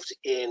involved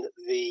in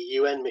the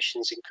UN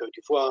missions in Côte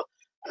d'Ivoire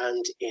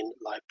and in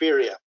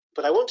Liberia.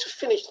 But I want to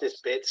finish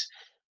this bit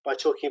by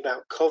talking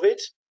about COVID.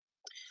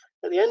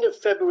 At the end of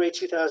February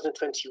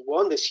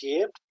 2021, this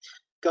year,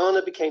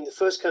 Ghana became the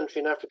first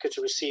country in Africa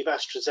to receive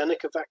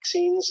AstraZeneca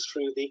vaccines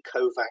through the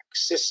COVAX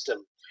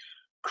system.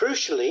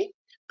 Crucially,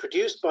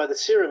 produced by the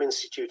Serum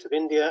Institute of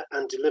India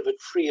and delivered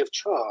free of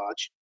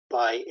charge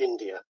by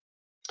India.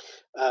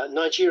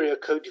 Nigeria,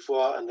 Côte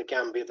d'Ivoire and the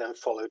Gambia then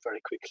followed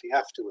very quickly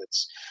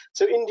afterwards.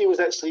 So India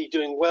was actually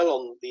doing well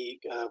on the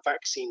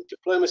vaccine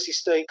diplomacy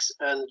stakes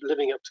and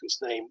living up to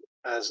its name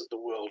as the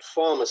world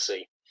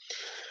pharmacy.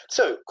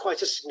 So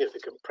quite a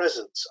significant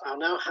presence. I'll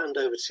now hand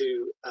over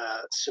to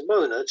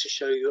Simona to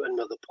show you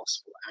another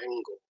possible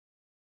angle.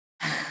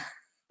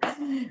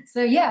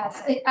 So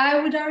yes,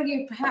 I would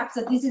argue perhaps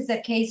that this is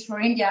a case for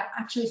India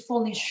actually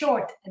falling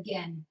short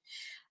again.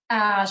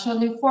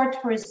 Falling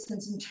short, for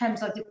instance, in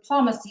terms of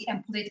diplomacy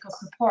and political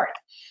support.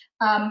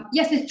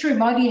 Yes, it's true.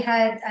 Modi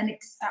had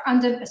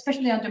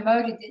especially under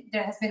Modi,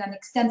 there has been an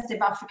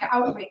extensive Africa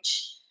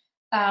outreach.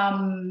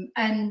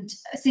 And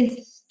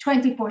since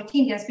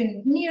 2014, there's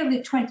been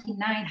nearly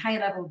 29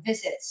 high-level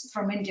visits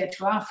from India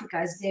to Africa,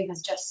 as Dave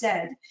has just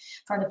said,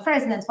 from the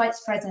president,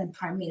 vice president,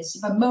 prime minister.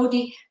 But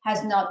Modi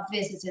has not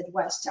visited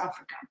West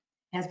Africa.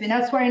 He has been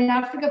elsewhere in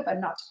Africa, but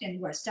not in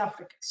West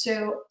Africa.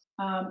 So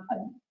a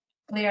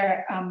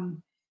clear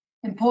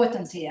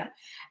importance here.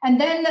 And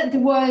then there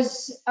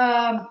was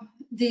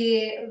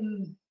the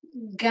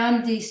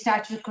Gandhi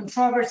statue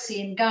controversy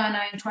in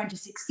Ghana in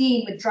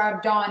 2016, which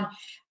dragged on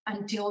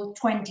until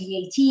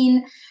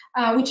 2018,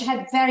 which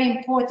had very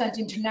important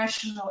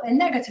international and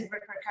negative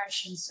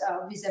repercussions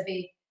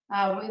vis-a-vis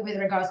with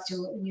regards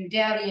to New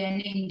Delhi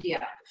and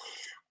India.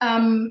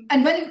 And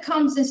when it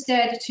comes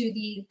instead to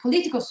the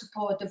political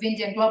support of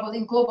India in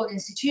global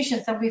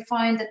institutions, that we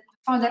found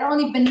that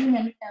only Benin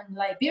and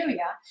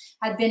Liberia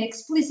had been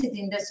explicit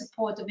in their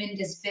support of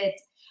India's bid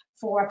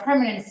for a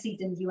permanent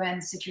seat in the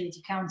UN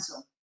Security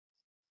Council.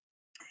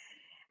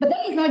 But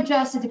that is not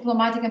just the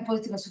diplomatic and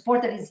political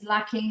support that is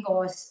lacking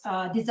or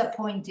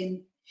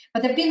disappointing,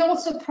 but there have been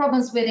also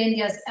problems with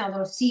India's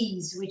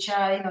LOCs, which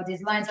are,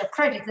 these lines of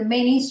credit, the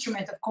main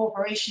instrument of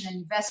cooperation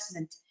and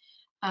investment,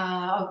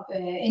 of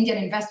Indian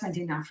investment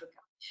in Africa.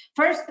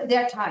 First,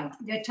 they're tied.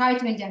 They're tied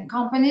to Indian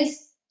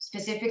companies,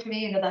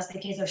 specifically, that's the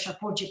case of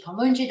Shapoorji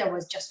Pallonji that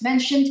was just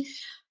mentioned.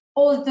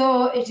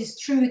 Although it is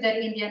true that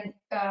Indian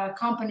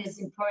companies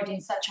employed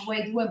in such a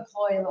way do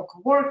employ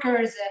local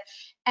workers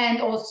and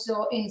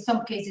also in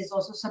some cases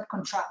also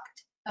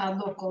subcontract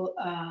local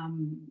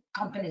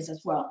companies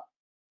as well.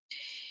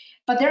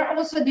 But there are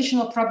also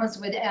additional problems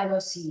with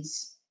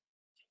LOCs.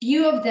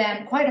 Few of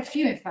them, quite a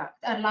few in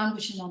fact, are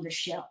languishing on the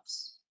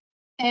shelves.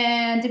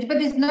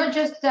 But it's not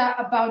just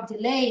about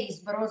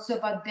delays, but also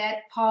about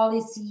bad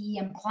policy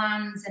and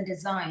plans and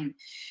design.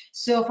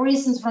 So for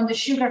instance, from the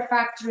sugar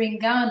factory in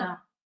Ghana,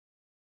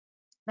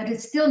 that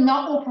is still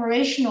not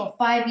operational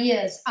 5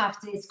 years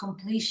after its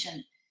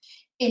completion.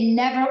 It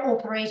never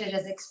operated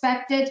as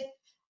expected,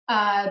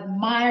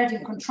 mired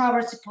in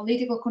controversy,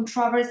 political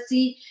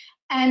controversy,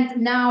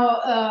 and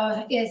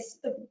now is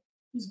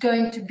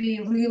going to be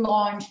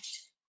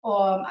relaunched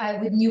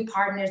with new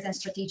partners and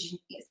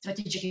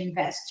strategic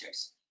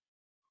investors.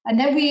 And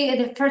then we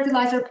had a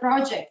fertilizer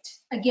project,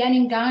 again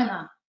in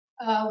Ghana,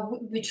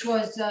 which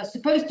was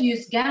supposed to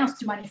use gas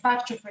to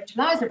manufacture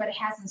fertilizer, but it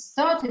hasn't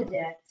started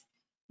yet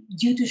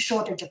due to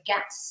shortage of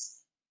gas.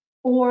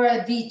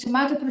 Or the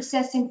tomato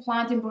processing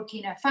plant in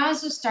Burkina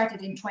Faso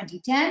started in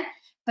 2010,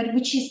 but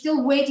which is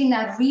still waiting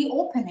at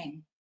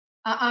reopening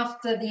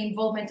after the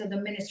involvement of the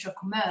Ministry of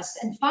Commerce.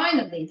 And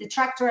finally, the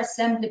tractor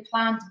assembly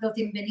plant built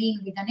in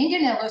Benin with an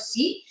Indian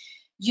LOC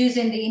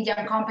using the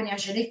Indian company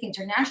Angelique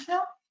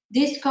International.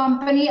 This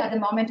company at the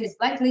moment is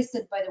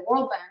blacklisted by the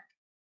World Bank,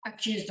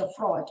 accused of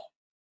fraud.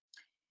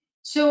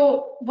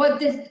 So what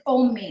does it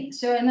all mean?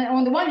 So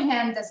on the one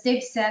hand, as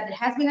Dave said, there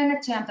has been an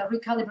attempt at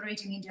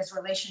recalibrating India's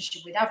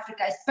relationship with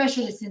Africa,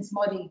 especially since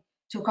Modi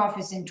took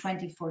office in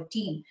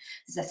 2014.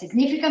 There's a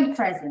significant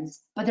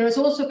presence, but there is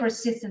also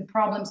persistent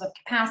problems of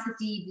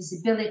capacity,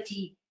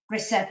 visibility,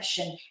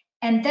 reception,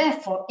 and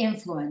therefore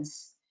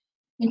influence.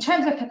 In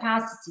terms of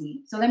capacity,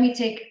 so let me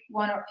take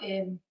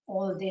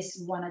all of this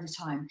one at a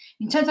time.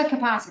 In terms of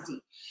capacity,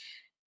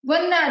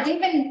 when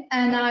David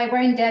and I were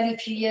in Delhi a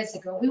few years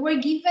ago, we were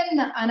given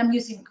an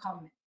amusing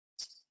comment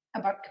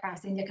about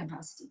capacity, Indian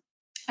capacity.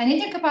 And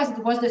Indian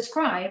capacity was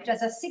described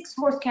as a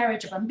 6-horse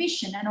carriage of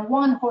ambition and a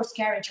 1-horse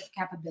carriage of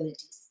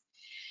capabilities.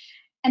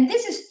 And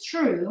this is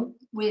true,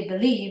 we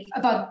believe,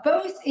 about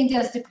both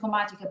India's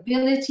diplomatic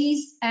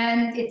abilities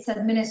and its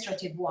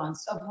administrative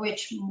ones, of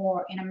which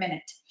more in a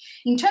minute.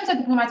 In terms of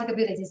diplomatic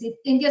abilities,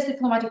 India's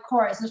diplomatic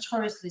corps is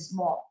notoriously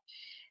small.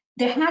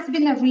 There has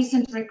been a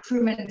recent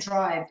recruitment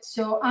drive.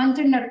 So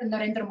under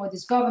Narendra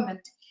Modi's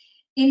government,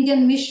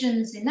 Indian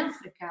missions in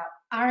Africa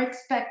are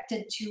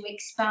expected to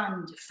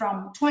expand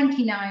from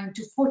 29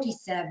 to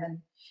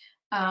 47,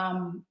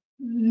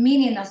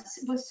 meaning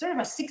sort of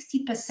a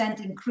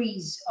 60%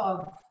 increase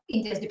of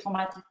India's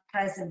diplomatic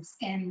presence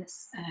in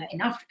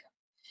Africa.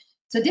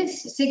 So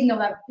this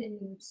signals a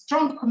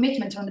strong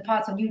commitment on the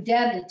part of New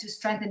Delhi to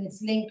strengthen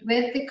its link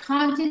with the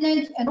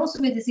continent and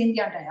also with this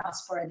Indian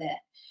diaspora there.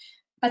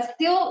 But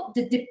still,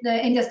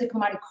 India's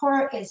diplomatic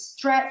corps is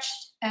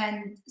stretched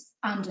and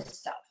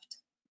understaffed.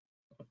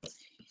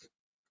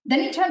 Then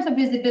in terms of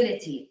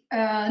visibility,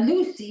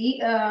 Lucy,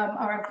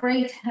 our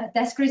great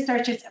desk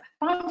researcher,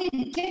 found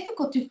it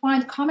difficult to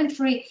find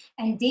commentary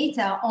and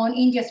data on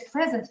India's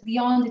presence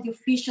beyond the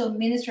official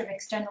Ministry of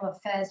External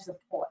Affairs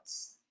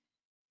reports.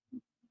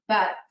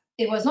 But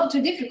it was not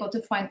too difficult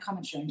to find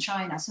commentary on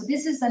China. So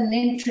this is an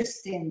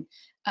interesting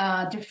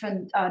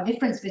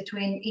difference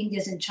between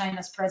India's and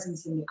China's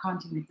presence in the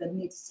continent that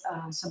needs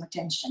some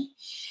attention.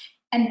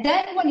 And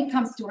then when it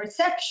comes to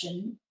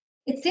reception,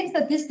 it seems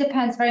that this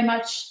depends very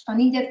much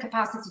on India's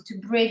capacity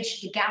to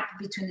bridge the gap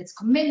between its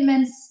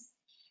commitments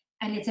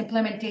and its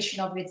implementation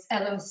of its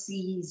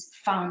LOC's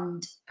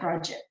fund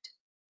project.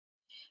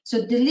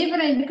 So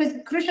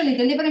crucially,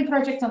 delivering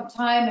projects on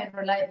time and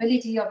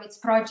reliability of its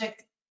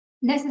project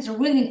necessarily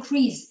will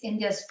increase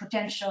India's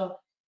potential,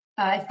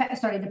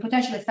 the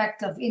potential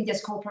effect of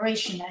India's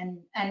cooperation,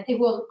 and it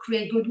will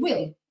create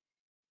goodwill.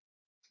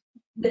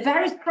 The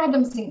various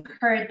problems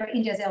incurred by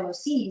India's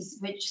LOCs,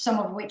 some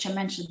of which I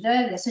mentioned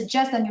earlier,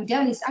 suggest that New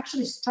Delhi is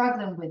actually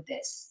struggling with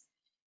this.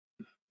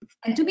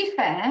 And to be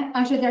fair,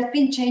 actually there have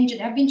been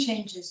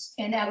changes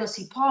in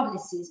LOC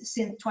policies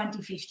since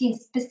 2015,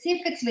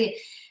 specifically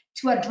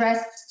to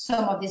address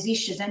some of these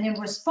issues and in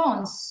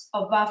response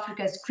of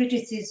Africa's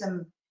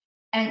criticism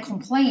and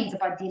complaints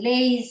about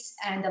delays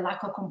and the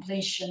lack of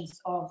completions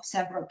of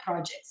several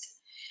projects.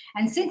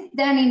 And since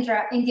then,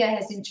 India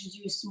has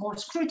introduced more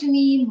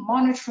scrutiny,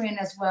 monitoring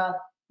as well,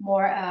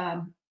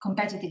 more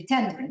competitive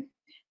tendering.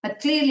 But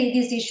clearly,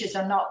 these issues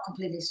are not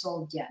completely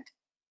solved yet.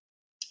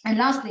 And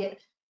lastly,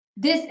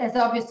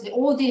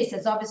 all this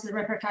has obviously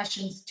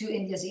repercussions to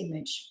India's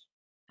image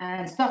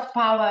and soft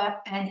power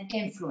and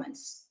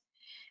influence.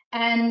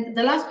 And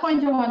the last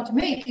point I want to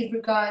make is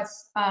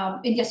regards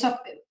India's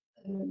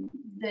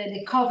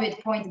the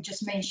COVID point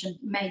just mentioned,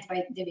 made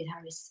by David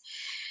Harris.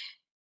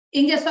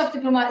 India's soft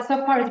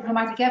power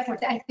diplomatic effort,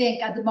 I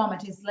think, at the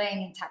moment is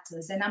laying in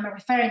tatters, and I'm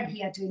referring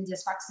here to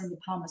India's vaccine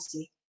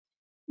diplomacy.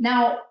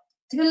 Now,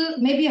 till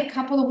maybe a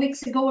couple of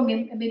weeks ago, or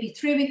maybe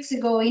 3 weeks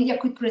ago, India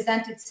could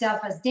present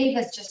itself, as Dave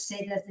has just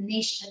said, as the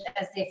nation,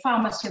 as the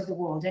pharmacy of the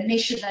world, a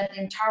nation that the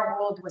entire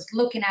world was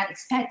looking at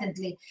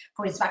expectantly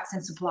for its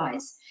vaccine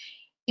supplies.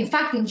 In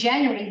fact, in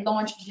January, it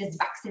launched this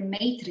Vaccine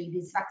Maitri,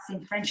 this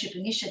vaccine friendship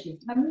initiative,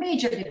 a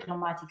major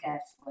diplomatic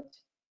effort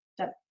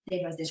that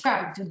Dave was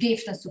describing to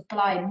gift and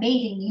supply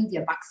made in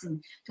India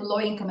vaccine to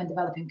low-income and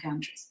developing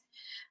countries.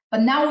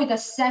 But now with a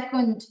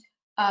second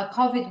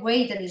COVID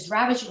wave that is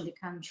ravaging the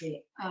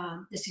country,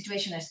 the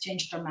situation has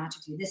changed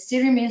dramatically. The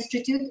Serum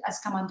Institute has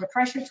come under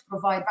pressure to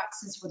provide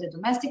vaccines for the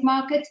domestic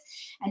market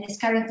and is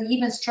currently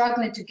even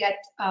struggling to get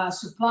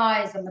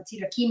supplies and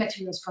key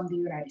materials from the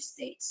United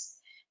States.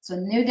 So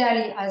New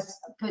Delhi has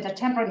put a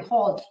temporary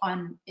hold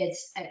on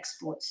its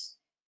exports.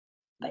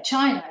 But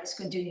China is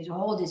continuing to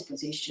hold its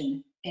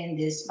position in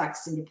this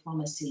vaccine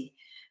diplomacy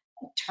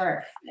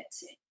turf, let's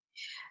say.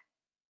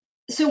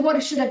 So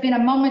what should have been a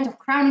moment of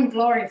crowning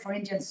glory for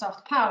Indian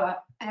soft power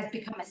has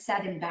become a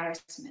sad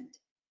embarrassment.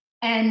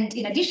 And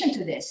in addition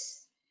to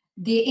this,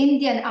 the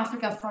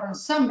Indian-African Forum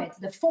Summit,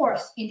 the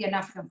fourth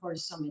Indian-African Forum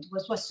Summit,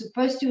 was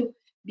supposed to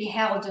be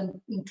held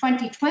in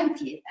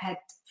 2020,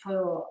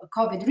 for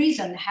COVID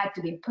reason, had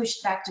to be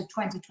pushed back to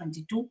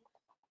 2022.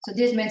 So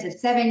this means that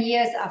 7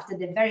 years after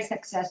the very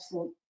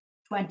successful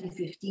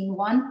 2015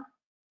 one.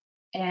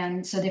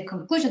 And so the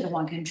conclusion that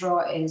one can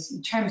draw is,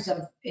 in terms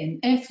of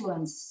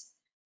influence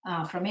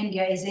from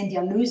India, is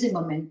India losing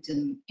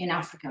momentum in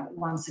Africa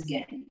once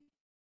again.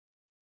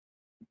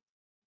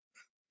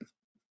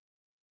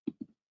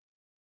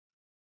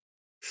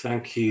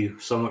 Thank you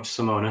so much,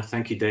 Simona.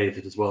 Thank you,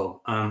 David, as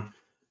well.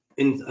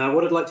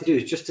 What I'd like to do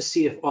is just to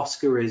see if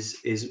Oscar is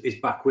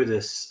back with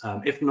us.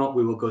 If not,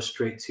 we will go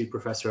straight to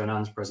Professor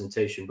Anand's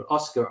presentation. But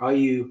Oscar, are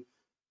you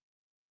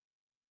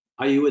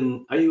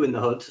in the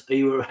hood?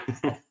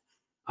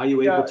 Are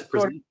you able to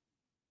present?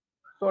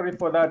 Sorry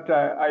for that.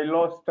 I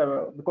lost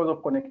because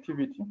of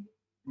connectivity,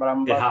 but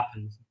I'm back. It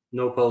happens.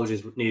 No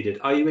apologies needed.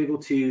 Are you able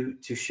to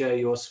share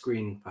your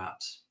screen,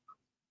 perhaps?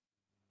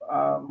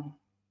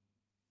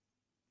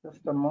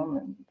 Just a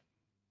moment.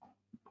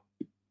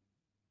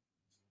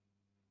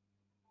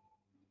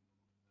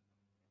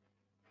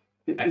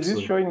 Excellent. Is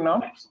this showing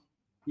now?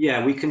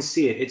 Yeah, we can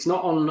see it. It's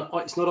not on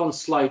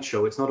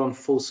slideshow. It's not on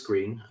full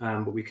screen,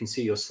 but we can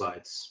see your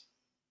slides.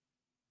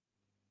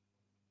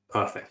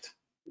 Perfect.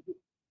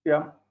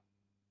 Yeah.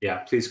 Yeah,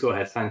 please go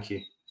ahead. Thank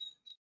you.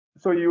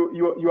 So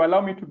you allow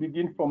me to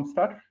begin from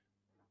start?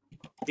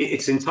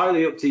 It's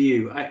entirely up to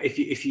you.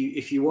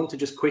 If you want to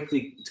just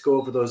quickly go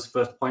over those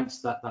first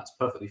points, that's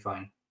perfectly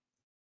fine.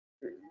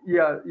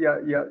 Yeah.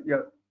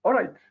 All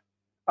right.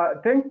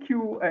 Thank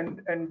you,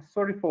 and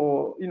sorry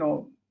for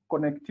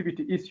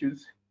connectivity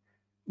issues.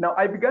 Now,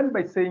 I began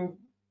by saying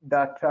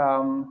that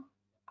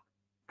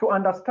to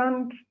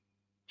understand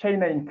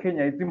China in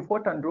Kenya, it's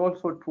important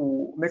also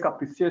to make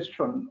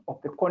appreciation of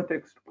the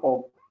context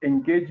of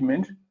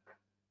engagement,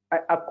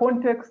 a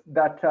context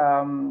that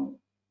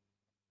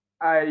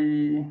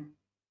I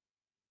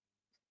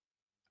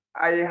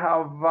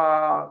have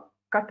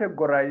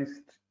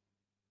categorized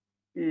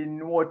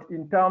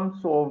in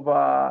terms of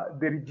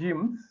the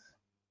regimes,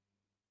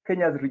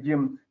 Kenya's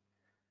regimes.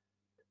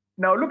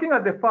 Now, looking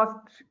at the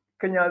first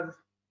Kenya's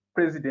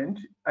president,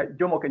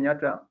 Jomo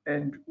Kenyatta,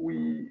 and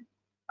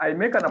I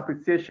make an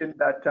appreciation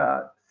that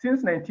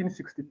since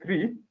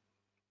 1963,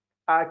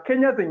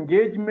 Kenya's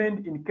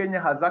engagement in Kenya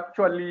has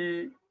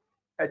actually,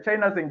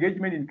 China's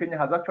engagement in Kenya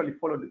has actually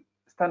followed the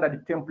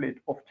standard template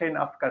of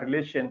China-Africa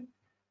relation.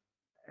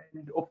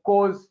 And of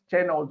course,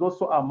 China was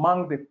also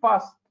among the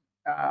first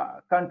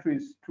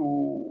countries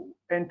to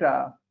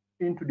enter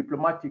into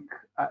diplomatic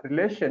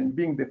relation,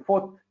 being the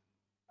fourth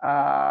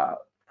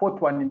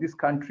one in this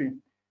country.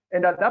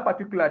 And at that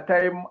particular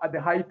time, at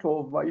the height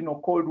of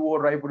Cold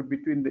War rivalry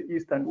between the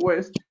East and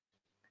West,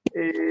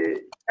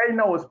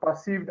 China was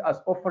perceived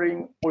as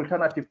offering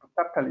alternative to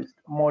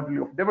capitalist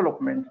model of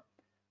development.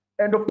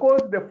 And of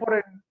course, the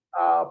foreign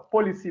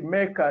policy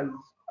makers,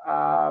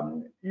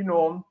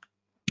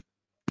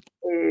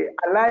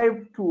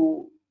 alive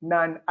to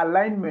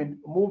non-alignment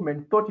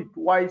movement, thought it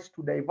wise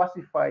to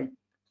diversify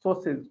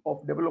sources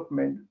of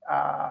development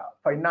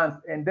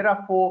finance, and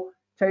therefore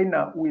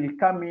China will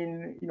come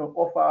in,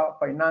 offer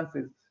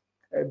finances,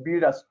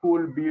 build a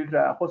school, build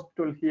a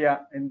hospital here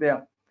and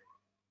there.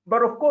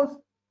 But of course,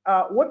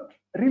 what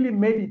really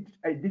made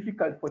it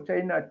difficult for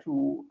China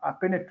to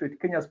penetrate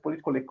Kenya's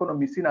political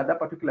economy scene at that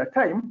particular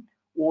time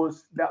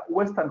was the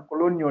Western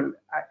colonial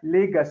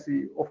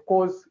legacy. Of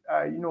course,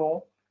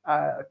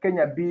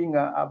 Kenya being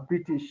a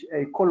British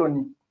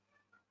colony.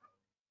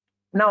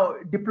 Now,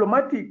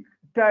 diplomatic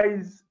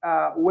ties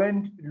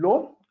went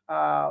low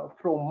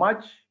from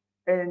March,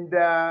 and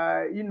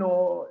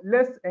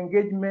less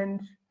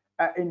engagement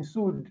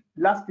ensued,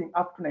 lasting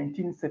up to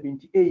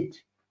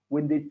 1978,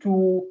 when the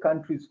two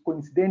countries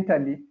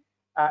coincidentally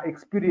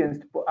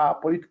experienced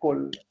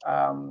political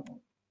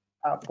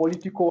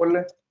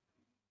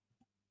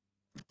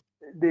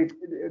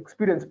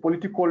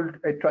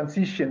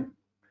transition.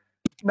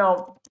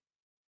 Now,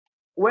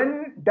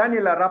 when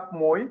Daniel Arap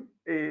Moi,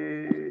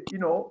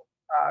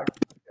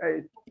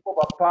 took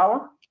over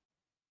power,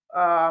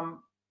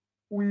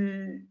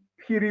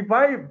 he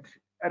revived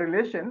a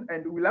relation,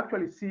 and we'll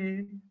actually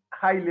see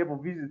high-level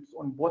visits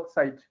on both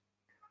sides.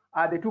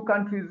 The two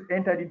countries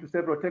entered into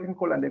several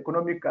technical and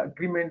economic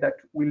agreements that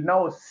will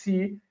now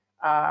see,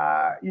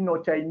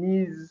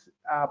 Chinese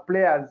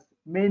players,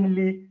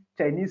 mainly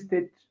Chinese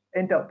state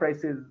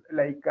enterprises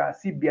like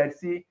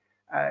CBRC,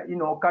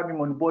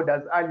 coming on board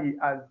as early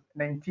as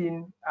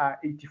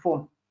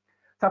 1984.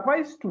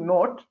 Suffice to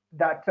note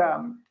that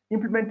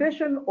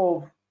implementation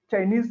of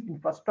Chinese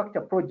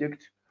infrastructure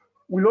projects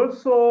will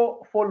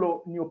also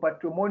follow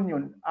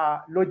neo-patrimonial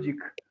logic,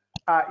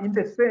 in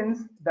the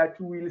sense that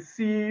we will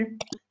see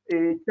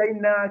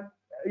China,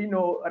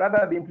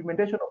 rather the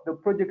implementation of the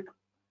project,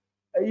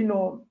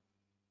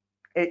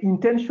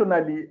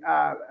 intentionally,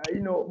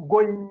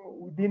 going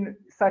within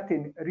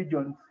certain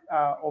regions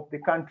of the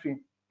country.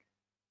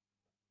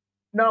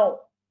 Now,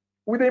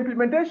 with the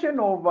implementation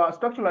of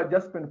structural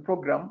adjustment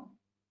program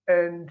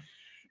and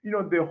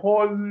the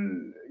whole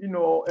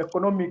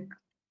economic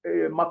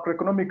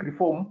macroeconomic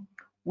reform,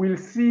 we'll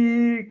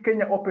see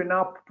Kenya open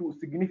up to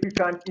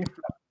significant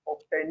influx of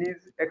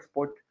Chinese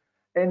export,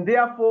 and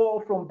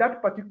therefore from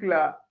that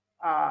particular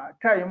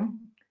time,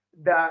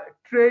 the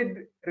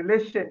trade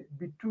relation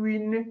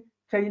between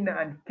China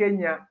and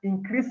Kenya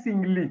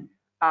increasingly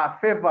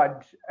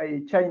favored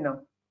China.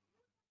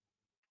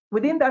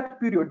 Within that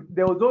period,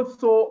 there was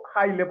also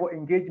high-level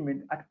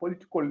engagement at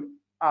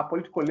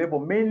political level,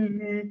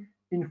 mainly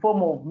in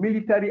form of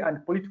military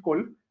and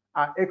political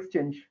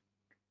exchange.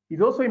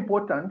 It's also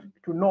important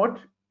to note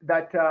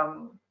that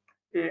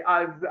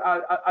as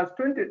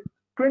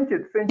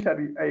 20th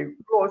century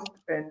closed,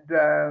 and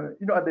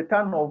at the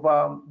turn of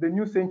the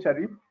new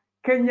century,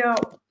 Kenya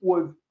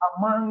was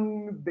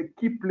among the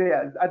key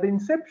players at the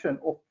inception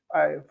of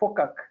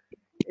FOCAC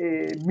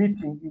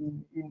meeting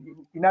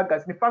in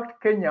August. In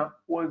fact, Kenya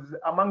was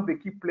among the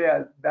key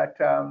players that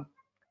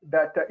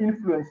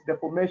influenced the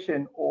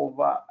formation of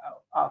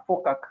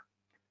FOCAC.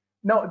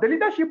 Now, the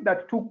leadership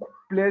that took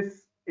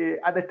place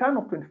at the turn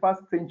of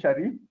 21st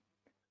century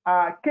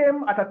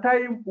came at a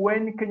time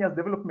when Kenya's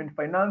development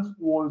finance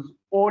was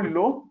all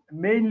low,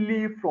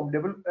 mainly from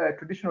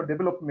traditional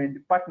development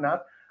partners,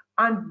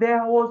 and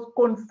there was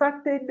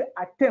concerted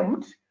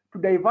attempt to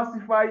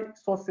diversify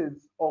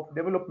sources of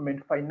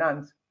development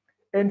finance.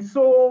 And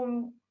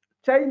so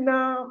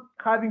China,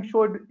 having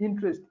showed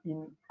interest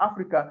in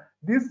Africa,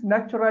 this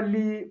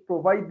naturally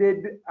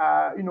provided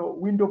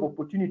window of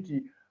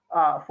opportunity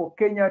for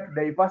Kenya to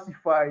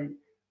diversify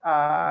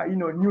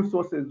new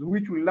sources,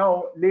 which will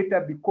now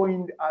later be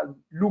coined as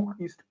Look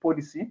East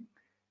policy.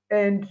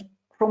 And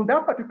from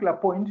that particular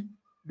point,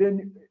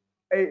 then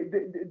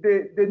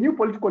the new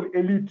political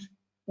elite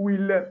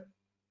will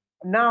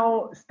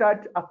now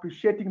start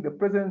appreciating the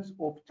presence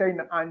of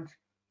China and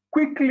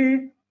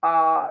quickly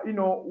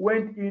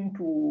went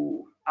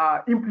into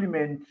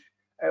implement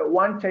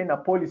one China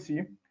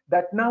policy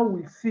that now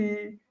will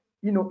see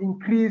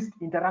increased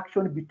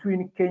interaction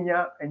between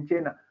Kenya and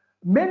China,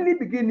 mainly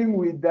beginning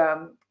with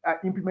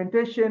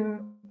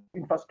implementation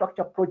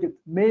infrastructure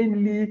projects,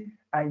 mainly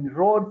in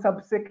road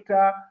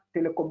subsector,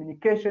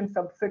 telecommunication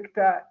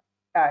subsector,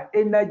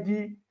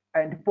 energy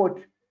and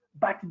port.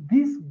 But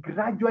this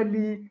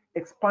gradually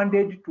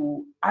expanded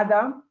to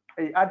other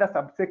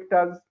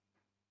subsectors,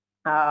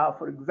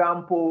 for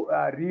example,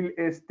 real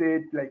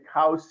estate, like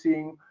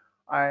housing,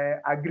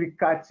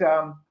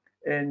 agriculture,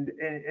 and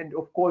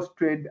of course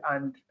trade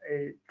and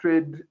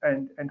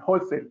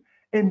wholesale.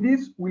 And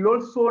this will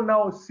also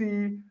now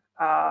see,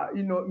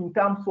 in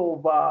terms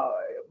of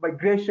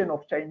migration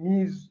of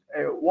Chinese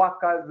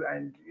workers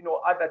and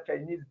other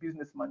Chinese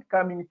businessmen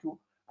coming to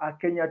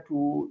Kenya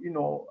to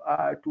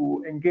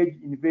engage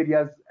in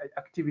various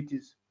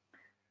activities.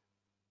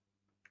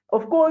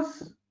 Of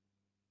course,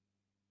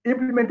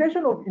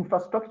 implementation of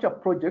infrastructure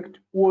project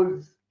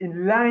was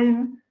in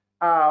line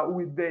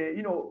with the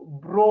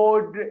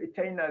broad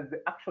China's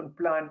action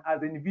plan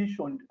as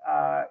envisioned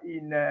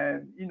in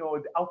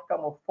the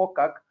outcome of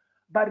FOCAC,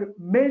 but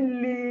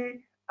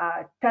mainly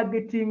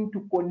targeting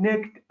to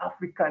connect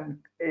African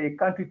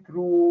countries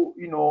through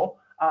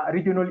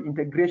regional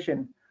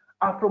integration.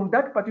 From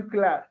that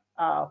particular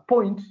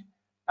point,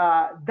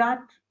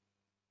 that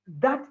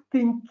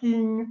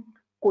thinking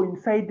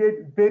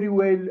coincided very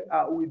well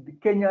with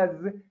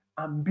Kenya's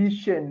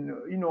ambition,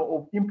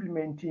 of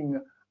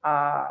implementing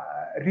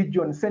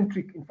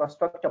region-centric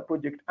infrastructure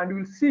project. And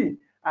we'll see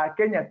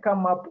Kenya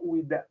come up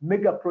with a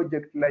mega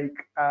project like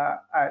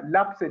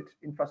LAPSET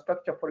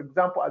infrastructure, for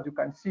example. As you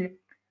can see,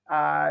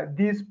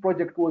 this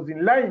project was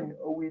in line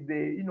with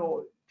the,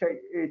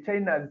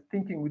 China's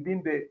thinking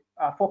within the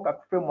FOCAC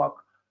framework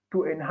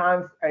to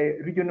enhance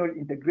regional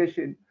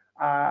integration,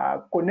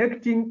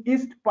 connecting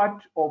east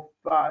part of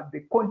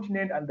the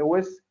continent and the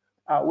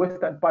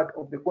western part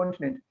of the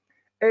continent.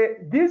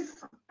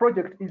 This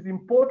project is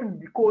important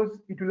because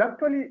it will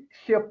actually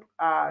shape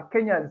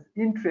Kenya's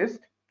interest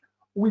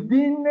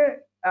within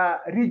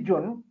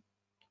region,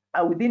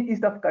 within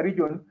East Africa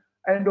region,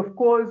 and of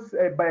course,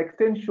 by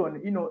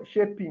extension,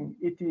 shaping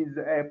it is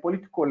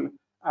political,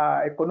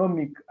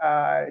 economic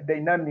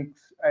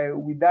dynamics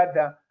with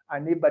other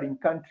neighboring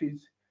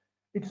countries.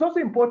 It's also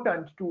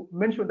important to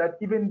mention that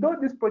even though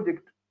this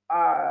project,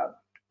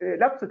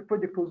 LAPSET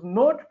project, was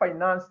not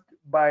financed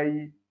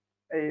by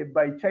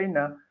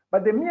China,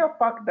 but the mere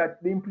fact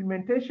that the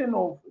implementation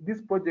of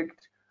this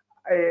project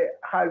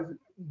has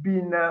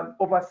been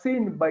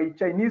overseen by a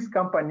Chinese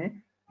company,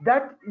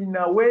 that in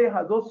a way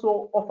has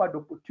also offered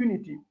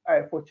opportunity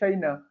for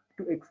China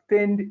to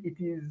extend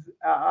its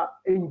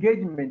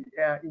engagement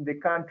in the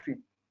country.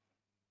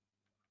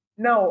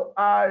 Now,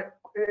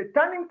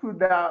 turning to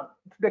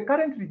the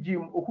current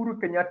regime, Uhuru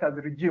Kenyatta's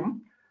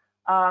regime,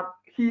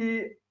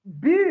 he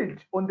built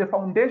on the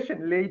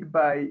foundation laid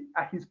by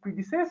his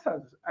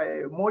predecessors,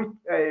 Mwai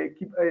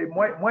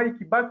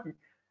Kibaki.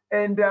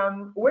 And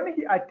when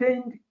he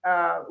attained,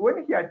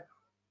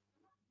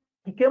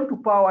 he came to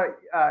power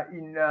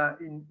in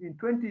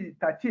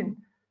 2013.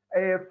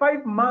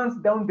 5 months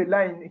down the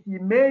line, he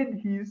made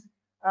his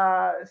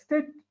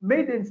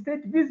maiden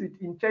state visit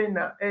in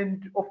China,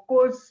 and of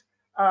course,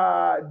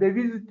 the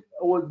visit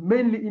was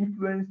mainly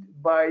influenced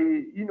by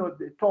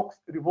the talks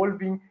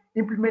revolving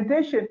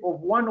implementation of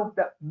one of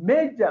the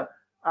major,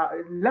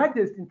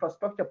 largest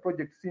infrastructure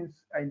projects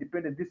since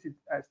independence. This is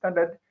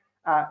standard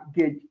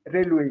gauge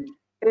railway,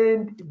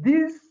 and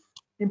this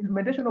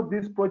implementation of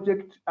this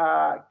project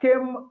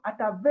came at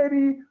a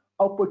very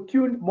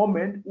opportune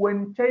moment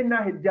when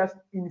China had just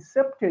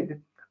incepted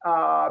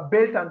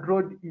Belt and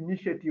Road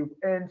Initiative,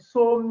 and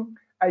so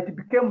it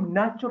became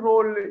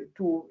natural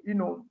to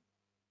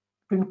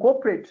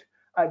incorporate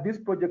this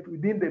project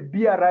within the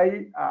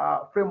BRI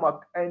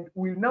framework, and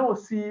we now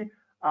see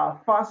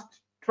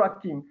fast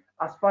tracking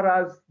as far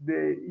as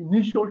the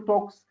initial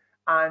talks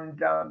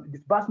and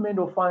disbursement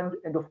of funds,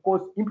 and of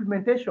course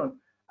implementation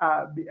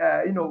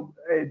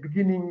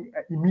beginning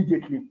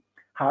immediately.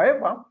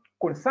 However,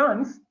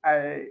 concerns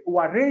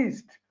were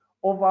raised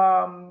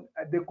over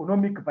the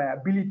economic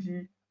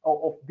viability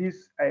of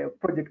this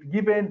project,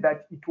 given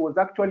that it was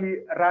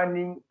actually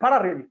running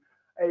parallel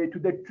to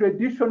the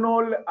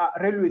traditional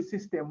railway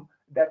system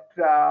that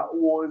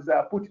was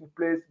put in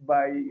place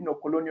by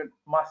colonial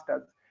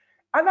masters.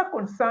 Other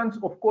concerns,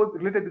 of course,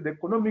 related to the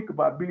economic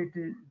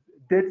viability,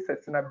 debt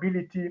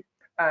sustainability,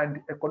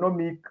 and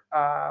economic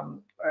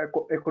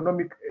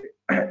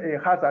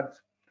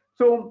hazards.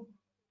 So,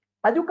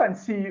 as you can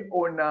see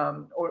on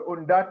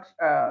that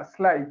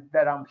slide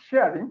that I'm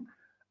sharing,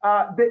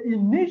 the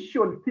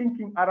initial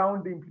thinking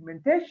around the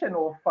implementation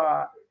of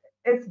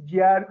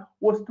SGR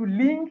was to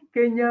link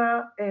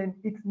Kenya and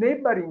its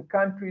neighboring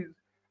countries,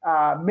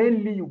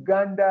 mainly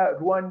Uganda,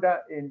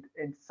 Rwanda,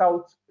 and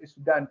South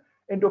Sudan.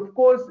 And of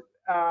course,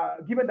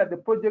 given that the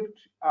project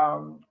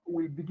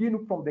will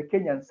begin from the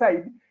Kenyan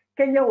side,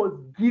 Kenya was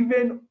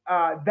given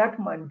that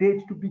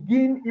mandate to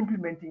begin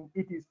implementing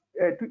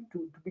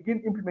to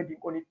begin implementing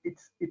on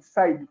its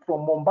side,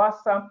 from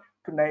Mombasa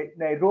to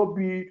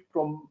Nairobi,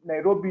 from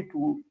Nairobi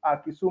to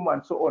Kisumu,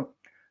 and so on.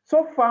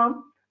 So far,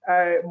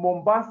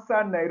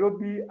 Mombasa,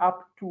 Nairobi,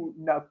 up to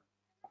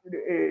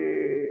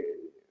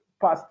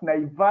past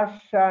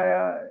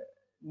Naivasha,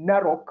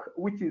 Narok,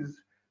 which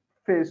is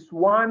phase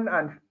 1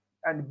 and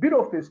a bit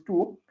of phase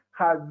 2,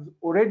 has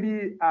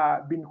already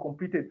been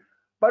completed.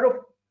 But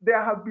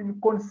there have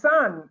been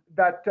concern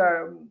that,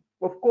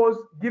 of course,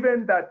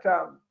 given that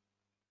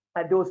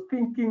there was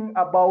thinking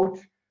about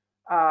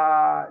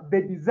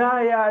the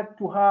desire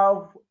to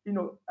have,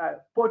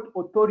 Port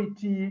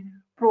Authority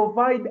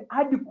provide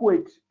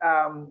adequate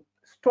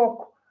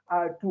stock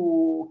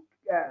to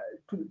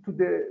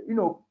the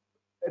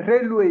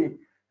railway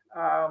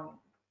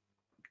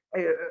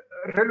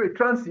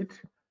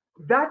transit,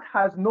 that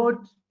has not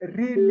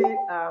really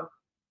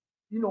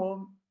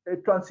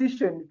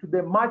transition to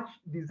the much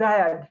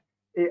desired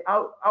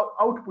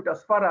output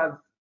as far as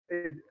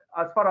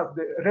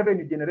the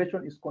revenue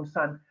generation is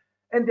concerned.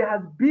 And there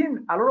has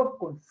been a lot of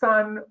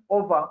concern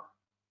over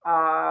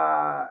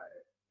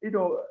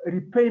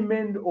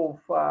repayment of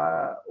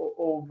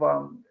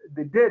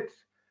the debt,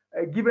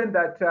 given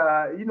that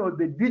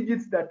the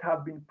digits that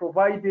have been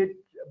provided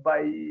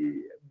by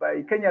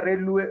Kenya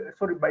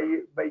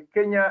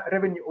Kenya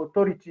Revenue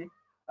Authority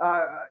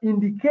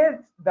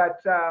indicates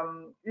that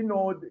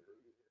the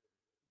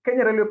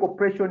Kenya Railway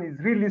Corporation is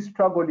really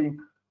struggling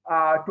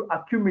to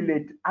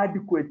accumulate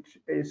adequate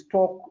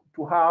stock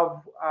to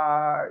have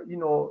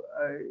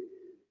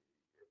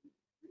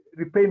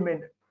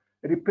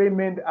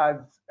repayment as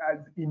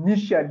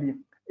initially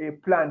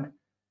planned.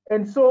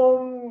 And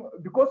so,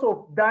 because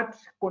of that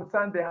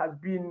concern, there has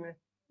been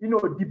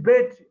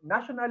debate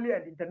nationally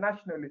and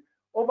internationally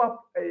over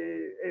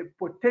a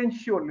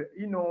potential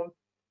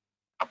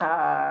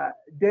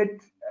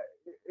debt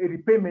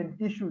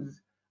repayment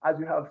issues, as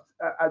you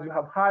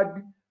have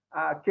had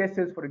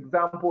cases, for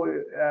example,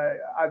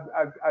 as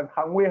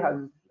Hangwei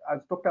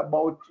has talked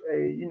about,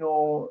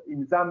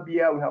 in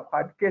Zambia, we have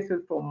had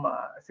cases from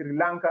Sri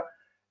Lanka,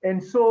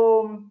 and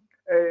so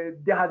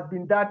there has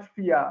been that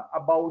fear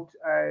about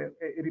a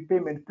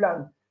repayment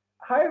plan.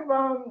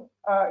 However,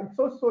 it's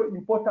also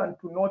important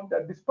to note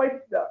that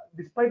despite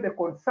the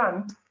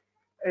concern,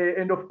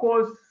 and of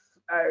course,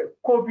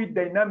 COVID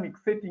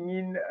dynamics setting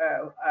in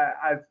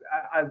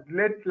as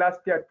late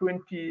last year,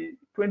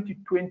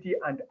 2020,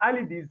 and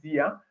early this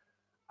year,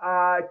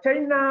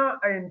 China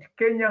and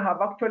Kenya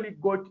have actually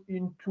got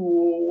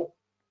into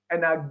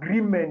an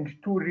agreement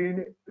to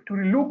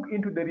look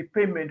into the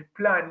repayment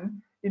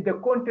plan in the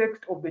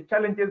context of the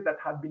challenges that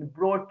have been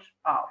brought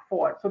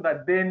forward, so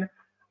that then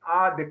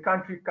the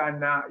country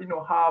can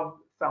have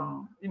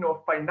some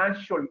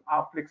financial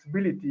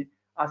flexibility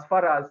as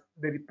far as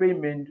the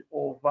repayment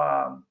of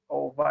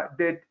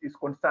debt is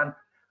concerned.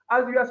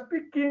 As we are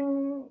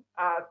speaking,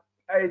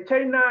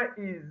 China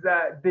is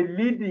the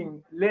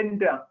leading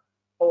lender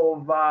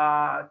of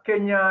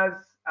Kenya's,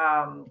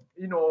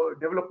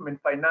 development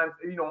finance.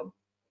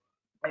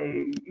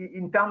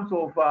 In terms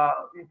of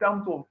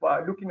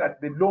looking at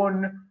the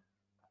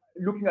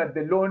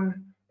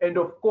loan, and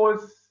of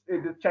course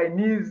the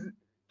Chinese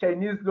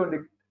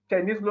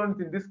loans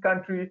in this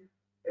country.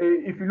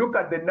 If you look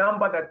at the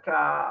number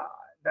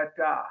that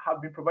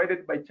have been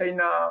provided by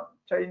China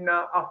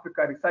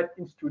Africa Research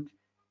Institute,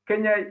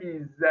 Kenya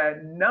is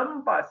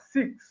number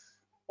 6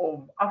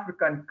 of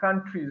African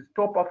countries,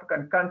 top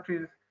African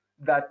countries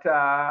that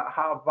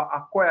have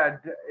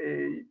acquired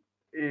a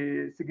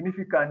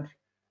significant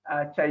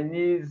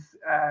Chinese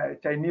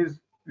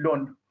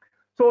loan.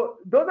 So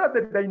those are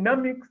the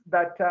dynamics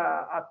that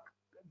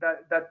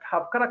that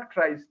have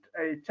characterized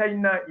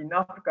China in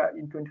Africa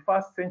in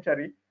 21st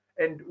century,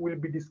 and we'll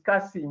be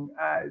discussing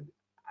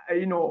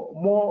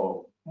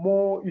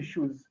more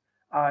issues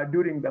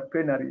during the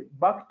plenary.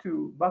 Back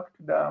to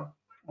the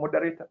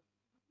moderator.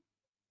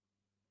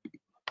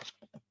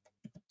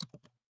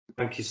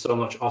 Thank you so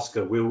much,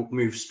 Oscar. We'll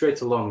move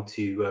straight along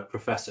to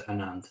Professor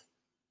Anand,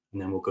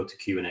 and then we'll go to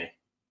Q&A.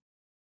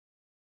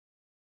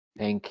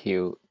 Thank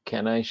you.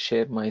 Can I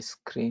share my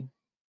screen?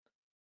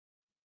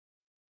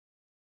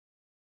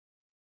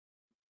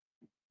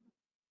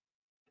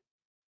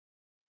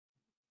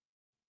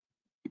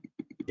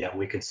 Yeah,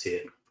 we can see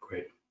it.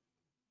 Great.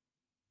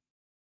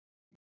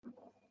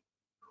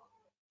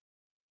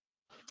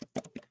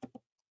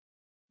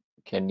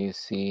 Can you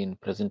see in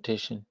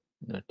presentation?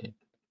 Not yet.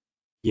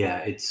 Yeah,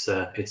 it's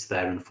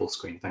there in full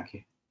screen. Thank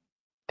you.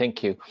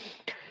 Thank you.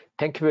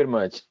 Thank you very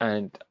much.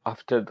 And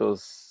after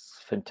those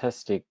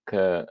fantastic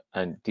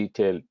and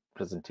detailed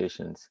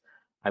presentations,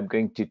 I'm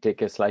going to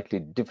take a slightly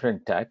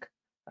different tack,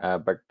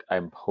 but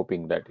I'm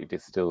hoping that it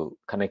is still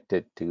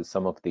connected to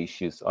some of the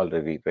issues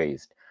already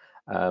raised.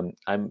 I'm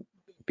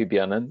PB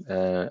Anand,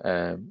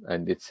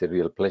 and it's a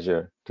real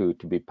pleasure to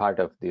be part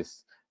of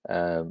this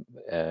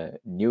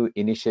new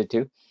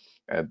initiative.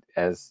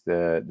 As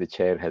the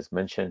chair has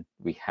mentioned,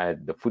 we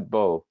had the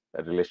football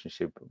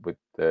relationship with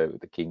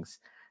the Kings,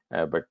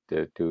 but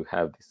to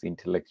have this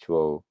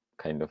intellectual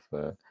kind of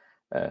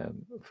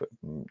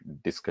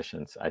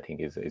discussions, I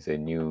think is a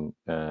new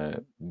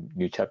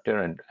chapter,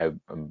 and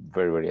I'm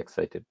very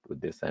excited with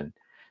this. And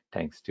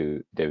thanks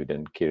to David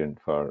and Kieran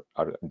for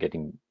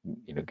getting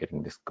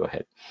this go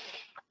ahead.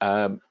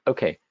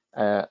 Okay,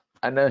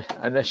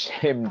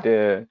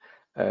 unashamed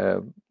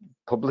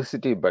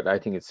publicity, but I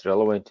think it's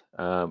relevant.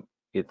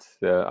 It's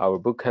our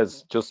book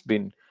has just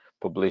been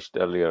published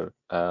earlier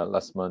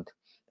last month.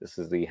 This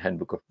is the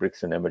Handbook of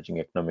BRICS and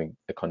Emerging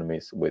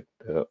Economies with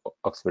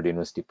Oxford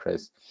University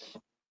Press.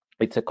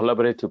 It's a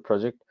collaborative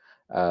project.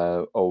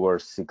 Over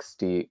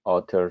 60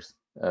 authors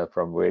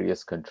from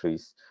various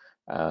countries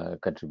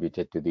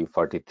contributed to the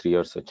 43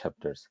 or so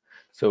chapters.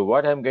 So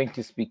what I'm going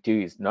to speak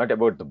to is not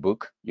about the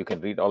book. You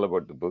can read all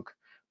about the book.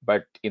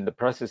 But in the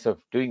process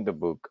of doing the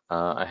book,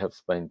 I have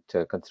spent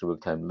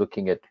considerable time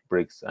looking at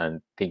BRICS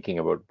and thinking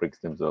about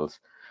BRICS themselves.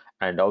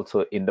 And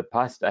also in the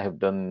past, I have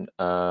done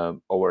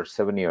over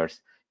 7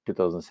 years,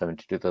 2007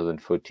 to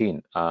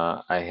 2014,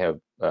 I have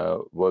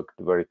worked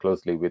very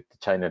closely with the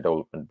China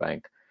Development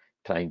Bank,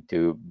 trying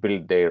to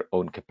build their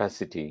own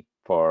capacity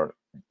for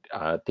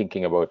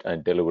thinking about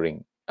and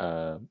delivering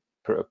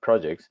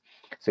projects.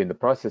 So in the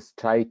process,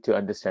 try to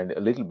understand a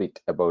little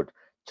bit about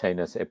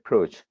China's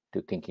approach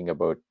to thinking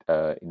about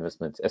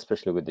investments,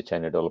 especially with the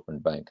China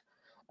Development Bank,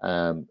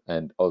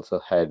 and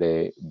also had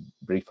a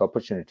brief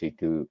opportunity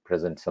to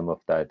present some of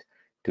that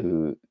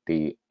to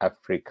the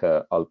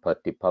Africa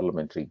All-Party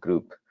Parliamentary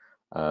Group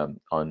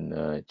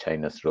on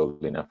China's role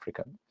in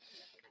Africa.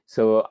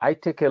 So I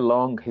take a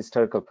long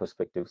historical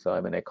perspective. So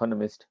I'm an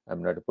economist,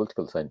 I'm not a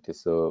political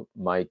scientist, so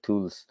my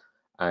tools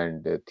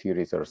and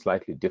theories are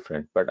slightly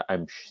different, but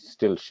I'm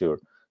still sure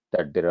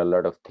that there are a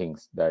lot of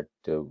things that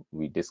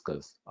we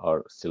discuss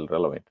are still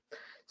relevant.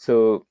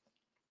 So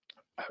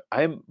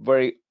I'm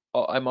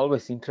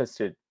always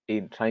interested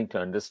in trying to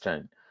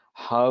understand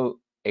how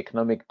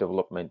economic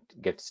development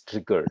gets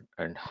triggered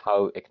and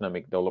how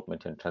economic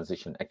development and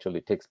transition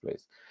actually takes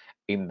place.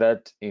 In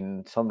that,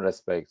 in some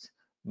respects,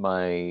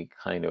 my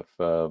kind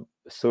of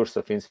source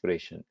of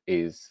inspiration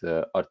is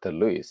Arthur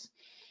Lewis.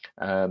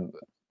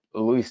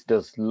 Lewis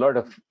does a lot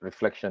of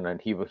reflection,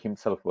 and he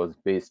himself was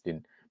based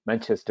in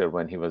Manchester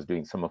when he was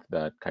doing some of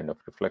that kind of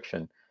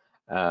reflection.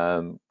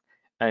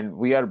 And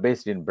we are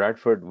based in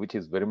Bradford, which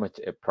is very much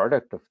a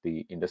product of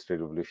the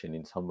Industrial Revolution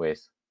in some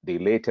ways, the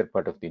later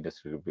part of the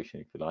Industrial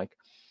Revolution, if you like.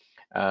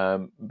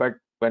 But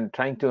when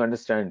trying to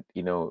understand,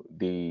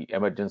 the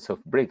emergence of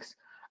BRICS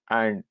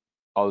and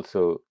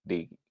also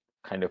the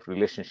kind of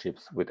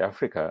relationships with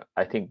Africa,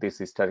 I think this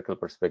historical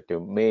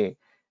perspective may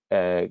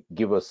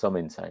give us some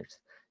insights.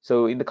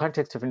 So in the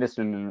context of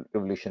Industrial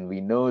Revolution, we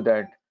know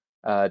that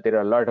there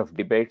are a lot of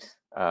debates.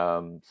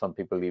 Some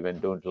people even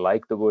don't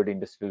like the word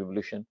Industrial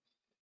Revolution,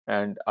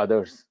 and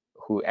others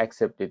who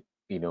accept it,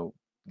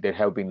 there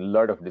have been a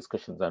lot of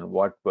discussions on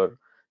what were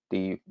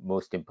the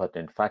most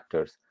important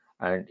factors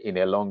And in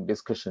a long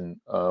discussion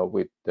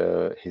with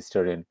the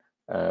historian,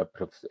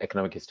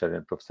 economic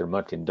historian, Professor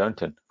Martin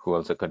Dunton, who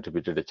also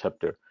contributed a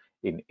chapter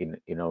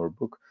in our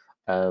book,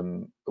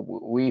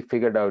 we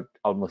figured out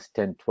almost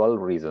 10, 12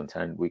 reasons,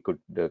 and we could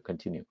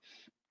continue.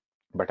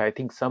 But I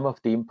think some of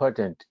the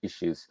important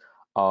issues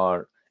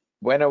are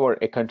whenever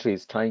a country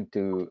is trying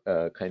to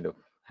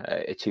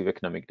achieve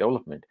economic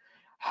development,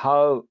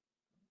 how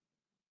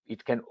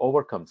it can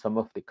overcome some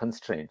of the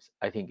constraints,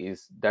 I think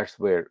that's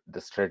where the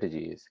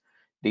strategy is.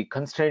 The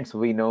constraints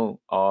we know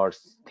are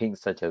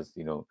things such as,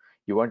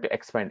 you want to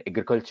expand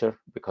agriculture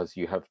because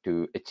you have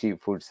to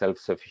achieve food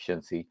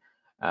self-sufficiency,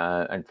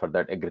 and for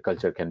that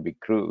agriculture can be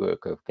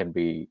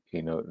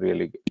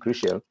really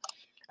crucial.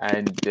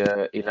 And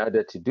in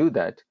order to do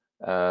that,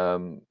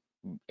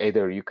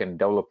 either you can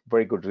develop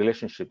very good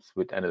relationships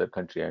with another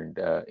country, and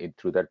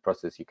through that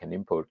process you can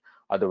import.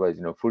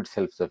 Otherwise, food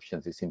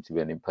self-sufficiency seems to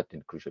be an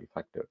important, crucial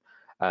factor.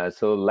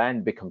 So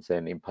land becomes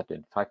an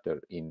important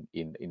factor in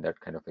that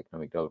kind of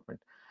economic development.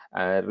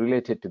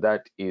 Related to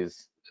that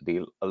is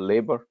the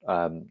labor,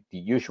 the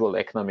usual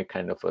economic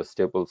kind of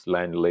staples,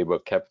 land, labor,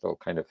 capital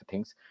kind of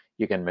things.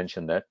 You can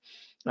mention that.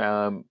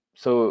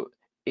 So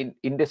in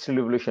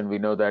industrial revolution, we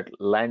know that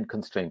land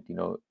constraint,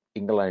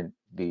 England,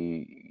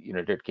 the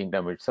United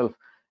Kingdom itself,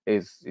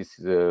 is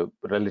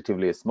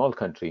relatively a small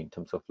country in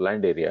terms of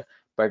land area,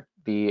 but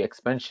the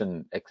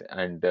expansion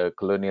and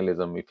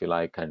colonialism, if you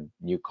like, and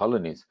new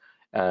colonies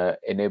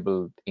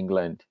enabled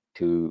England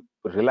to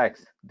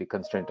relax the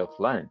constraint of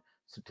land,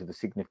 so to the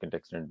significant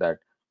extent that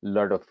a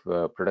lot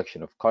of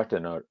production of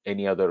cotton or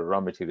any other raw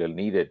material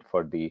needed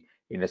for the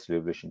industrial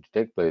revolution to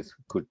take place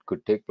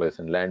could take place,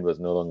 and land was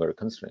no longer a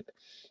constraint.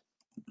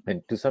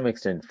 And to some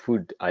extent,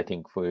 food, I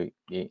think,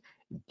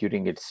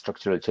 during its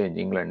structural change,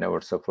 England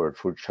never suffered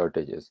food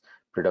shortages,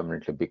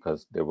 predominantly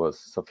because there was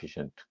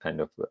sufficient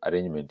kind of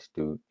arrangement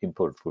to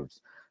import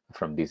foods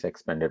from this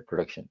expanded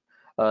production.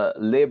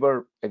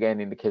 Labor, again,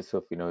 in the case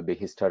of the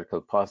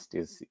historical past,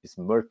 is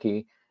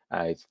murky.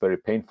 It's very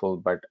painful,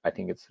 but I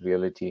think it's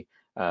reality.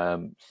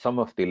 Some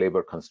of the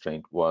labor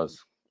constraint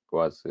was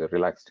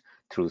relaxed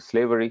through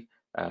slavery,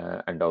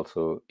 and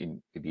also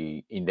in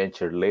the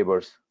indentured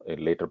labors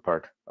in later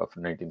part of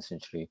the 19th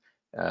century.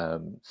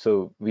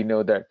 So we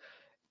know that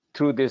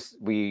through this,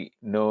 we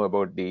know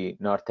about the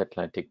North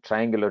Atlantic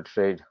triangular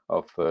trade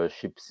of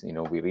ships.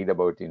 We read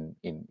about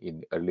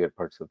in earlier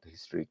parts of the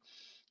history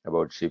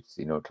about ships,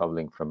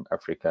 traveling from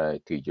Africa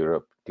to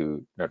Europe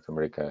to North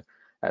America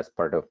as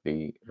part of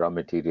the raw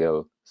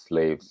material,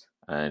 slaves,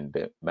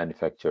 and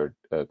manufactured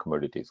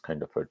commodities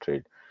kind of a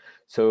trade.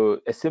 So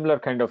a similar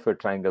kind of a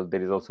triangle.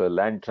 There is also a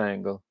land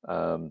triangle.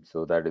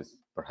 So that is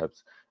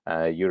perhaps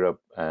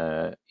Europe,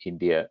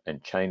 India,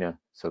 and China.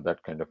 So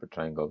that kind of a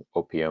triangle.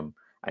 Opium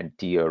and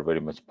tea are very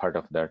much part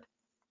of that.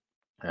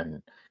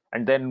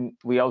 And then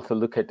we also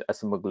look at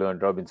Acemoglu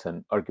and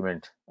Robinson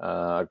argument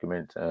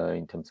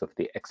in terms of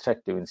the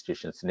extractive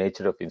institutions,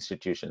 nature of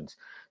institutions.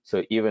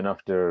 So even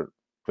after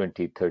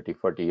 20, 30,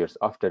 40 years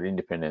after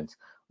independence,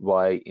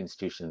 why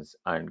institutions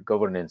and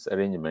governance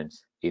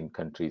arrangements in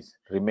countries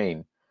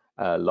remain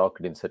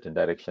locked in certain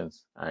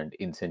directions and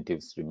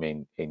incentives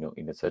remain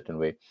in a certain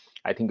way.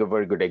 I think a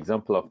very good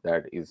example of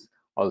that is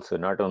also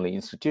not only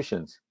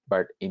institutions,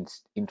 but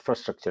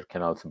infrastructure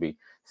can also be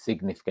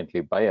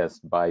significantly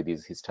biased by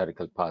these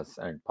historical paths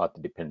and path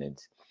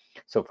dependence.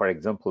 So for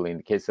example, in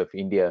the case of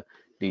India,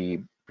 the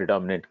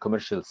predominant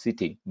commercial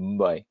city,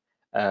 Mumbai,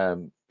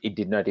 it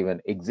did not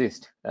even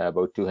exist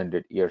about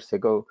 200 years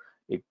ago.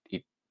 It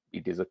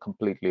is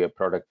completely a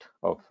product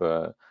of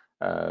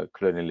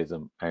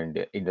colonialism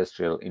and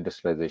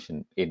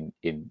industrialization in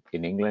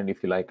England,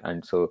 if you like,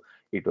 and so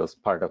it was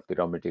part of the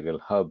raw material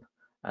hub,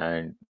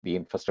 and the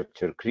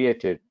infrastructure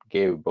created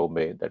gave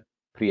Bombay that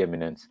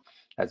preeminence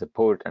as a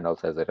port and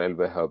also as a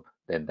railway hub,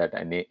 then that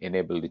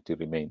enabled it to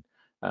remain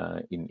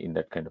in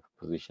that kind of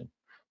position.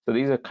 So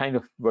these are kind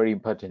of very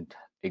important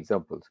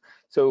examples.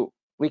 So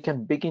we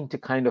can begin to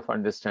kind of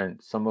understand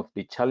some of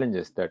the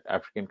challenges that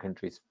African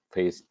countries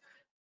faced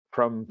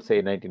from,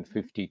 say,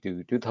 1950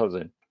 to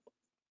 2000.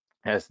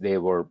 As they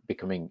were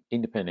becoming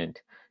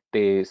independent,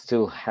 they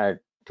still had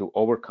to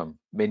overcome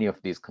many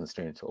of these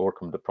constraints,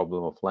 overcome the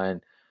problem of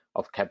land,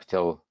 of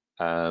capital,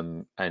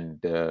 and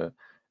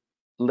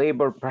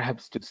labor,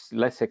 perhaps to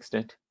less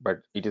extent,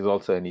 but it is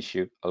also an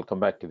issue. I'll come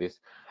back to this.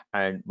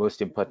 And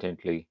most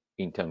importantly,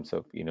 in terms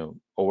of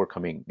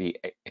overcoming the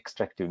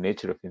extractive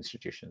nature of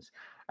institutions,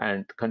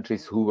 and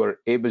countries who were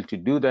able to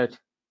do that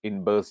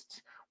in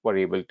bursts were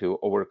able to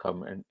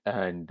overcome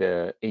and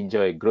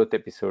enjoy growth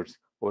episodes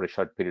over a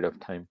short period of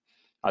time.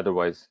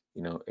 Otherwise,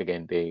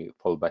 again, they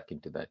fall back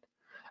into that.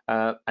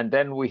 And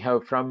then we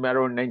have, from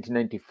around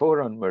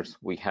 1994 onwards,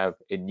 we have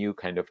a new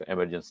kind of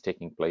emergence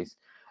taking place.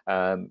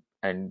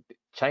 And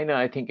China,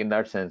 I think, in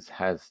that sense,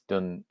 has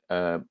done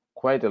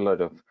quite a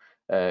lot of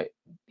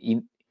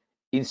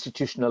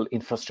institutional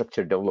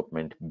infrastructure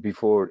development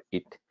before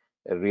it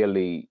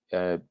really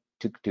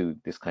took to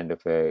this kind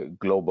of a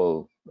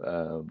global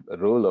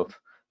role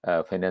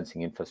of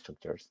financing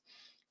infrastructures.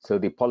 So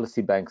the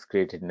policy banks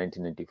created in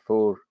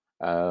 1994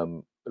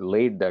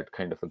 laid that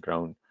kind of a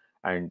ground.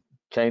 And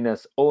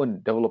China's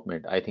own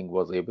development, I think,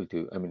 was able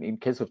to, I mean, in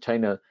case of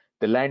China,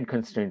 the land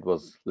constraint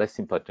was less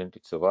important.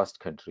 It's a vast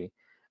country.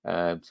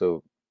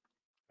 So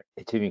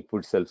achieving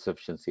food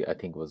self-sufficiency, I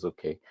think, was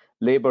okay.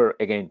 Labor,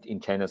 again, in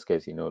China's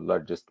case,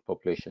 largest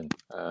population,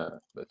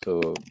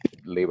 so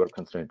labor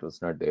constraint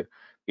was not there.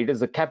 It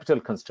is the capital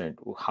constraint,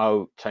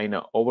 how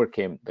China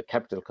overcame the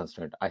capital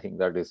constraint. I think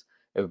that is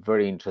a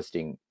very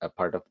interesting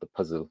part of the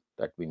puzzle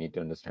that we need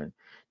to understand.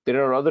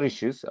 There are other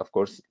issues, of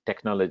course,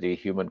 technology,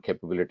 human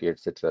capability,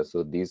 etc.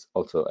 So these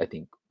also, I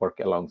think, work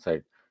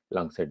alongside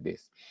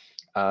this.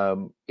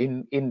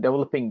 In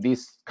developing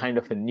this kind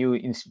of a new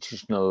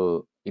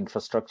institutional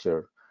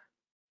infrastructure,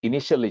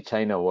 initially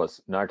China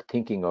was not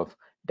thinking of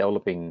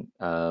developing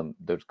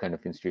those kind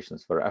of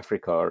institutions for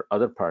Africa or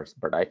other parts,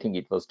 but I think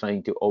it was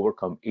trying to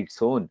overcome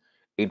its own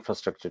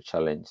infrastructure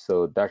challenge.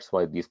 So that's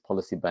why these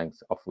policy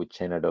banks, of which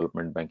China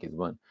Development Bank is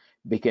one,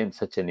 became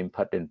such an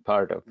important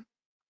part of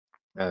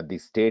the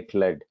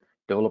state-led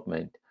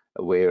development,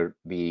 where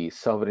the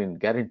sovereign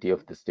guarantee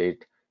of the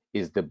state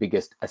is the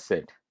biggest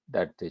asset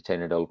that the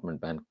China Development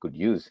Bank could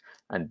use,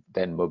 and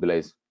then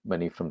mobilize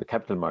money from the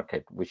capital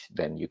market, which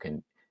then you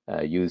can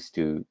use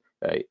to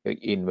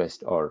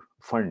invest or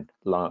fund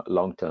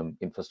long-term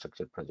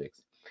infrastructure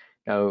projects.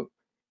 Now,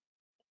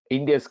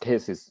 India's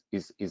case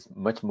is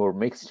much more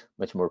mixed,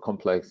 much more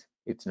complex.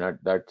 It's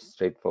not that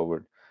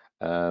straightforward.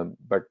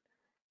 But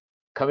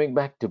coming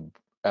back to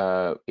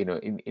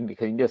in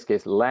India's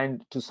case,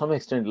 land, to some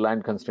extent,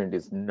 land constraint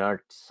is not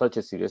such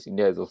a serious.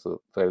 India is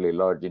also fairly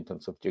large in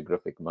terms of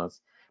geographic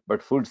mass,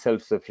 but food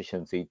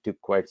self-sufficiency took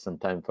quite some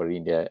time for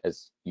India,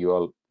 as you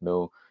all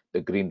know.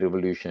 The Green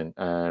Revolution,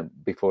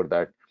 before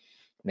that,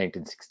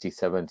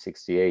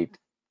 1967-68,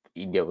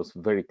 India was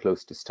very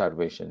close to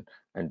starvation,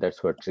 and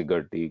that's what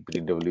triggered the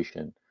Green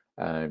Revolution.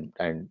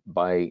 And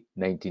by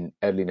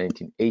early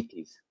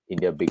 1980s,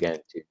 India began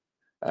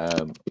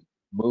to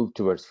move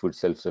towards food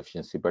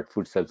self-sufficiency, but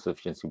food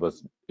self-sufficiency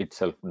was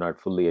itself not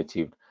fully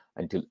achieved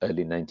until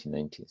early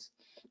 1990s.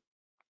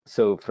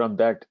 So from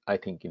that, I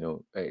think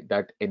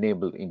that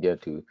enabled India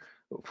to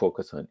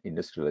focus on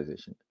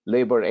industrialization.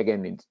 Labor,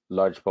 again, it's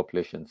large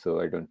population,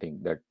 so I don't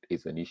think that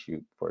is an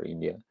issue for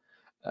India.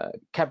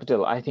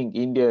 Capital, I think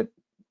India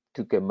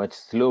took a much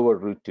slower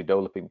route to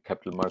developing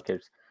capital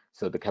markets.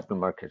 So the capital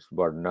markets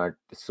were not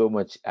so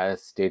much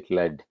as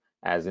state-led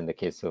as in the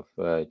case of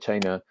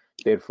China.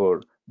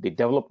 Therefore, the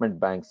development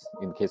banks,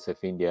 in case of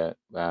India,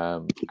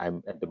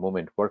 I'm at the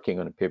moment working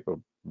on a paper,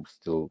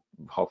 still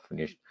half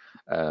finished,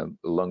 a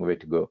long way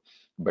to go.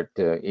 But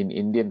in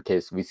Indian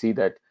case, we see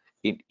that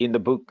in the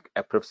book,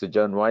 Professor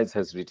John Wise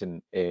has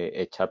written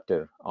a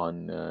chapter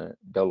on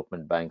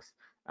development banks,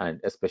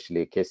 and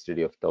especially a case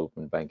study of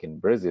development bank in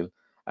Brazil.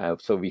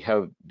 So we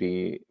have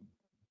the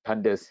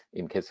Pandes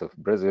in case of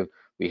Brazil,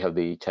 we have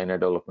the China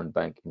Development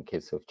Bank in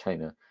case of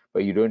China,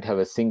 but you don't have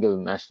a single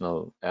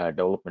national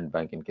development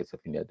bank in case of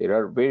India. There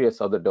are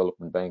various other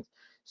development banks.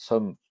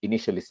 Some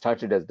initially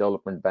started as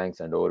development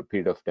banks, and over a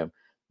period of time,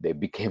 they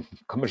became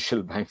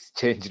commercial banks,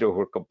 changed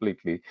over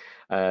completely.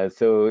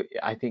 So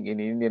I think in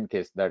Indian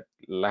case, that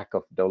lack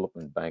of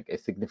development bank, a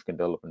significant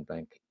development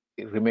bank,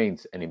 it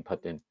remains an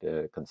important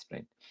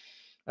constraint.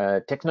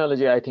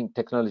 Technology, I think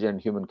technology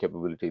and human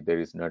capability, there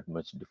is not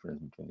much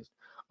difference between this.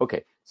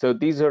 Okay, so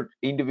these are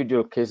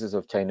individual cases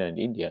of China and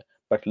India,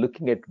 but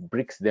looking at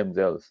BRICS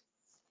themselves,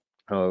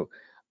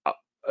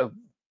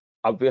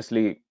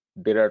 obviously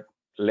there are,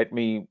 let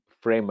me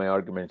frame my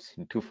arguments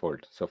in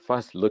twofold. So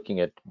first, looking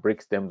at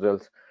BRICS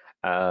themselves,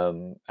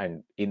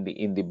 and in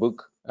the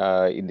book,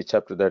 in the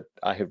chapter that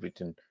I have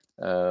written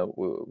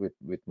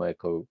with my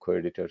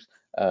co-editors,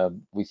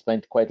 we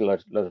spent quite a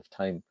lot of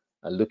time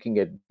looking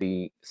at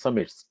the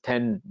summits,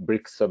 10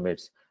 BRICS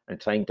summits,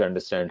 and trying to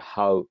understand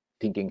how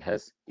thinking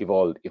has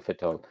evolved, if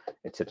at all,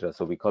 etc.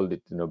 So we called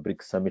it,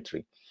 BRICS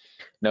summitry.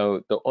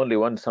 Now, the only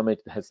one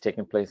summit has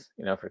taken place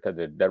in Africa,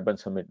 the Durban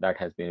summit. That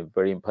has been a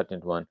very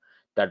important one.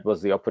 That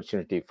was the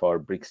opportunity for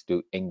BRICS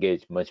to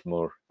engage much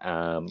more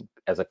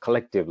as a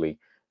collectively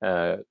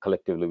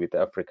with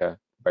Africa.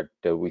 But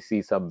we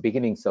see some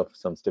beginnings of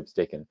some steps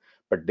taken.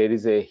 But there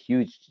is a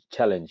huge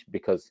challenge,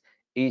 because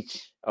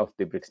each of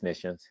the BRICS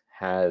nations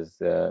has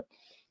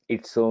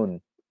its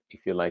own,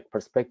 if you like,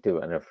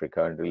 perspective on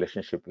Africa and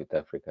relationship with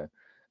Africa.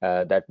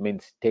 That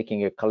means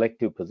taking a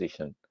collective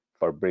position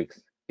for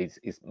BRICS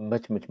is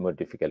much more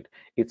difficult.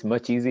 It's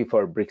much easier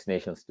for BRICS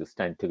nations to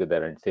stand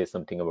together and say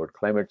something about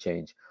climate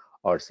change,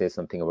 or say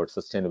something about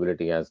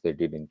sustainability, as they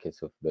did in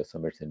case of the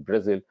summits in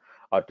Brazil,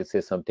 or to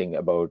say something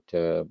about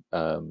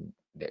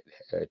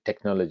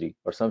technology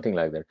or something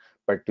like that.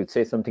 But to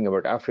say something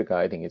about Africa,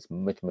 I think it's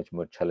much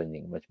more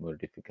challenging, much more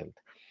difficult.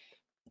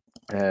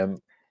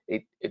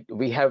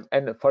 We have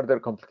a further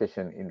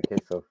complication in the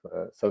case of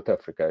South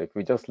Africa. If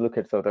we just look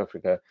at South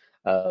Africa,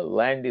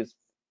 land is,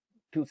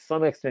 to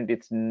some extent,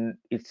 it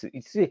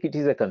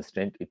is a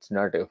constraint. It's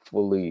not a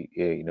fully,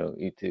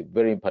 it's a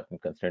very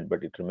important constraint,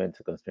 but it remains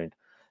a constraint.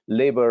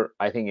 Labor,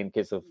 I think in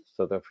case of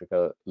South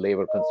Africa,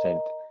 labor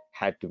constraint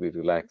had to be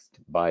relaxed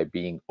by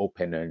being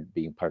open and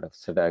being part of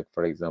SADC,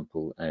 for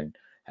example, and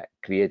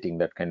creating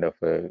that kind of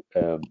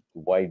a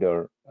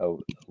wider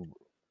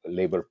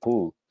labor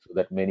pool so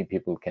that many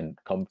people can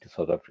come to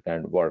South Africa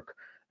and work,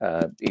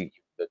 if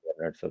they're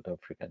not South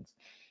Africans.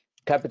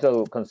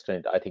 Capital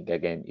constraint, I think,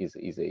 again, is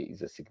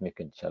a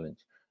significant challenge.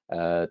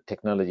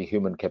 Technology,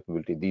 human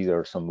capability, these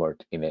are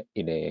somewhat in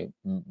a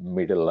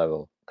middle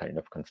level kind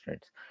of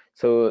constraints.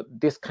 So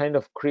this kind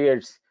of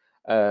creates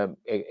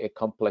a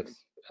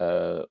complex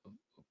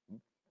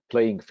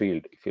playing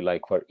field, if you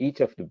like, for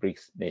each of the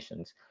BRICS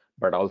nations,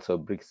 but also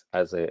BRICS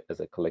as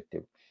a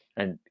collective.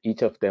 And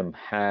each of them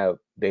have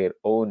their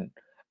own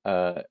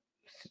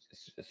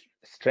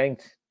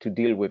strengths to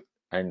deal with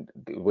and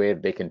where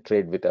they can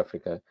trade with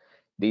Africa.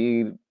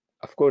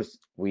 Of course,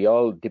 we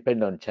all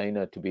depend on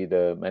China to be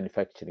the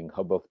manufacturing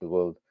hub of the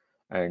world,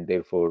 and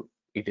therefore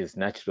it is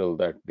natural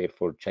that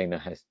therefore China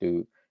has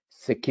to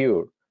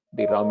secure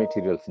the raw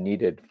materials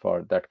needed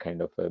for that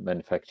kind of a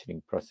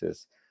manufacturing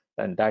process.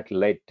 And that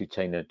led to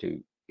China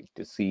to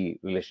see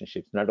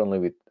relationships not only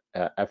with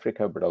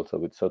Africa, but also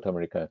with South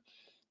America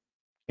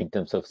in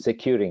terms of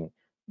securing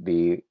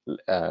the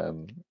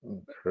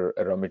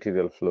raw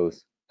material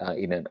flows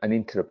in an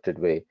uninterrupted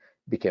way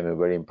became a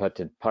very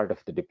important part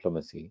of the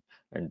diplomacy.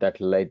 And that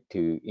led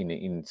to,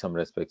 in some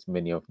respects,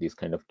 many of these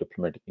kind of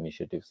diplomatic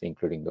initiatives,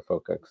 including the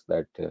FOCACs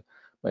that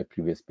my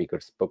previous speaker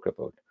spoke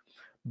about.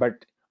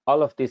 But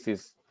all of this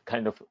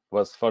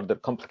was further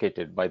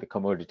complicated by the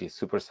commodity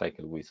super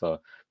cycle we saw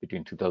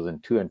between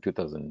 2002 and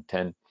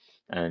 2010.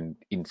 And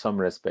in some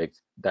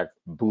respects, that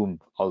boom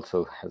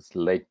also has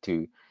led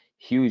to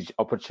huge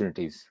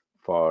opportunities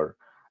for,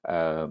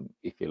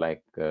 if you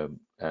like,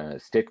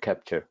 state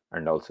capture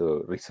and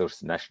also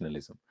resource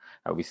nationalism.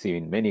 We see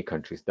in many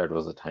countries that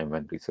was a time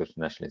when resource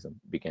nationalism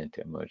began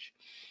to emerge.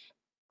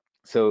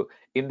 So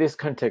in this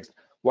context,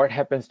 what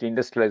happens to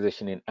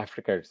industrialization in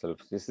Africa itself?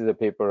 This is a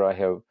paper I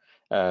have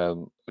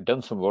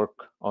done some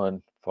work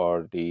on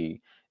for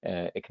the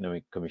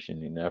Economic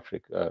Commission in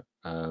Africa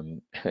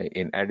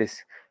in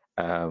Addis.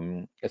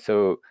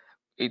 So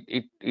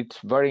it's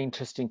very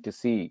interesting to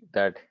see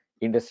that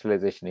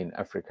industrialization in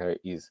Africa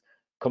is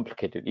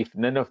complicated. If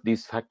none of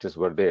these factors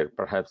were there,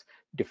 perhaps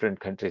different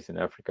countries in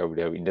Africa would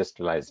have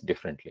industrialized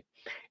differently.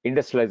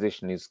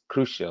 Industrialization is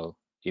crucial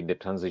in the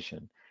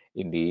transition,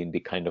 in the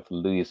kind of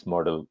Lewis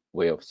model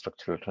way of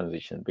structural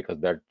transition, because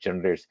that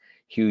generates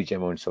huge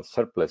amounts of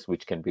surplus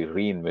which can be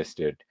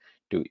reinvested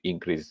to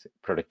increase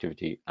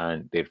productivity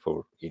and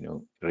therefore,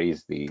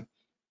 raise the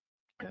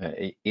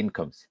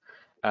incomes.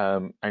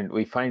 And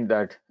we find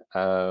that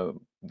the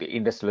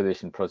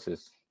industrialization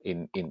process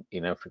in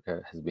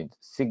Africa has been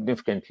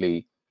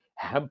significantly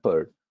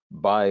hampered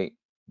by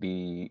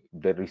the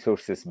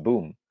resources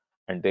boom,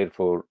 and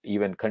therefore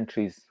even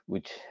countries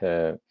which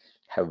have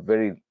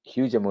very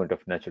huge amount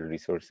of natural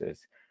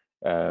resources,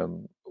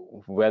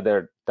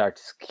 whether that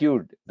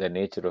skewed the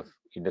nature of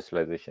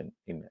industrialization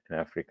in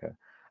Africa,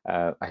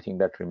 I think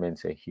that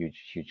remains a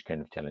huge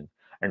kind of challenge.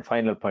 And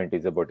final point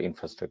is about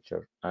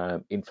infrastructure.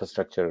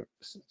 Infrastructure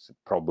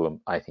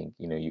problem, I think,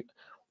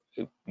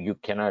 you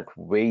cannot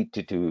wait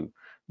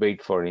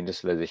for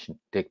industrialization to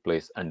take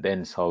place and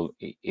then solve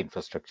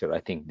infrastructure. I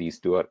think these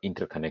two are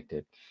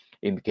interconnected.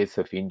 In the case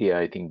of India,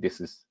 I think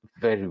this is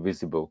very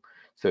visible.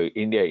 So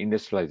India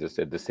industrializes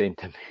at the same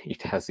time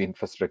it has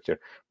infrastructure,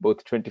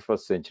 both 21st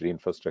century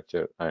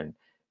infrastructure and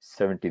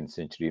 17th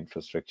century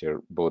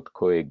infrastructure, both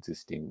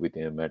coexisting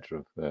within a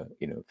matter of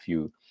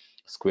few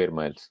square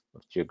miles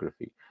of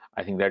geography.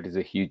 I think that is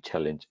a huge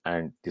challenge,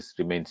 and this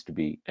remains to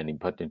be an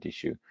important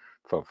issue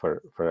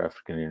for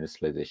African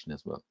industrialization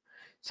as well.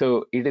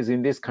 So it is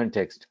in this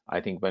context, I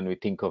think, when we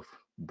think of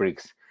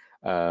BRICS,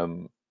 at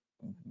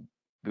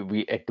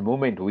the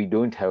moment we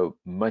don't have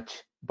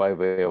much by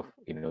way of,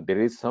 there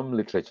is some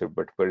literature,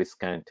 but very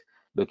scant,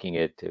 looking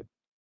at the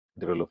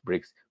role of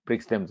BRICS.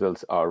 BRICS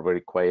themselves are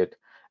very quiet.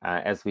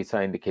 As we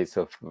saw in the case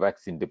of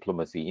vaccine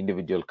diplomacy,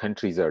 individual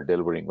countries are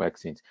delivering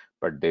vaccines,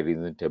 but there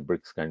isn't a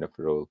BRICS kind of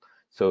role.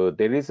 So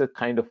there is a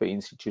kind of an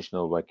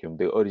institutional vacuum.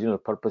 The original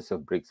purpose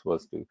of BRICS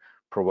was to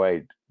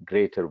provide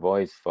greater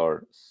voice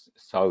for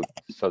South,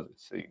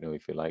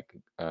 if you like,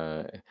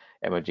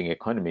 emerging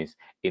economies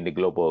in the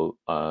global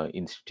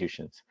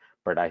institutions.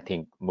 But I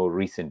think more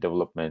recent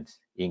developments,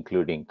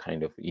 including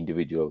kind of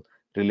individual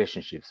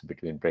relationships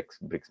between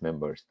BRICS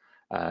members,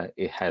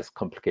 it has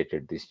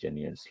complicated this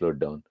journey and slowed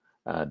down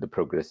the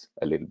progress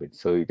a little bit.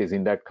 So it is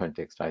in that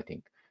context, I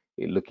think,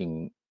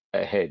 looking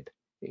ahead,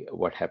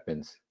 what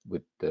happens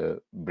with the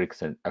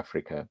BRICS and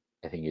Africa,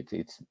 I think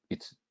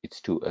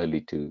it's too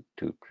early to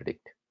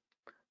predict.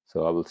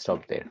 So I will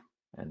stop there,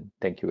 and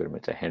thank you very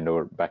much. I hand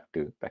over back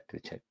to the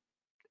chat.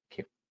 Thank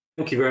you.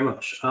 Thank you very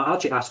much. I'll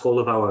actually ask all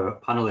of our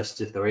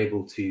panelists if they're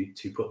able to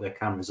put their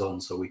cameras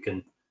on so we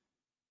can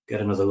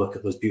get another look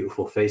at those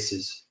beautiful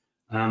faces.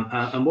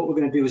 And what we're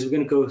going to do is we're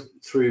going to go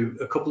through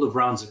a couple of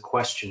rounds of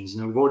questions.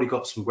 Now, we've already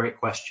got some great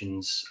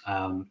questions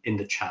in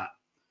the chat.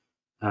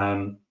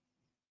 And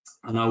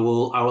I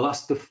will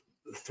ask the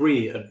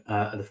three at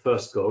the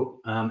first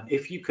go.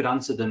 If you could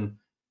answer them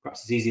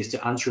perhaps it's easiest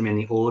to answer them in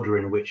the order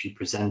in which you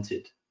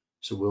presented.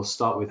 So we'll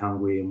start with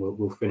Hangwei and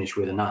we'll finish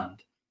with Anand.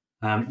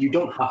 You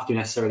don't have to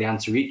necessarily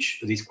answer each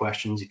of these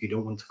questions. If you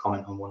don't want to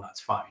comment on one,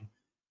 that's fine.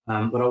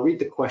 But I'll read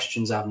the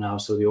questions out now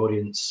so the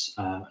audience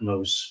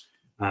knows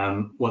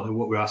what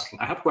we're asking.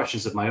 I have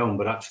questions of my own,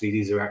 but actually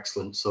these are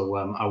excellent. So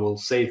I will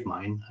save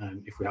mine.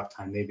 If we have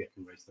time, maybe I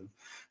can raise them.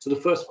 So the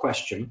first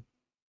question,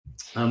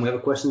 we have a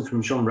question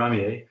from Jean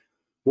Ramier.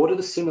 What are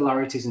the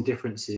similarities and differences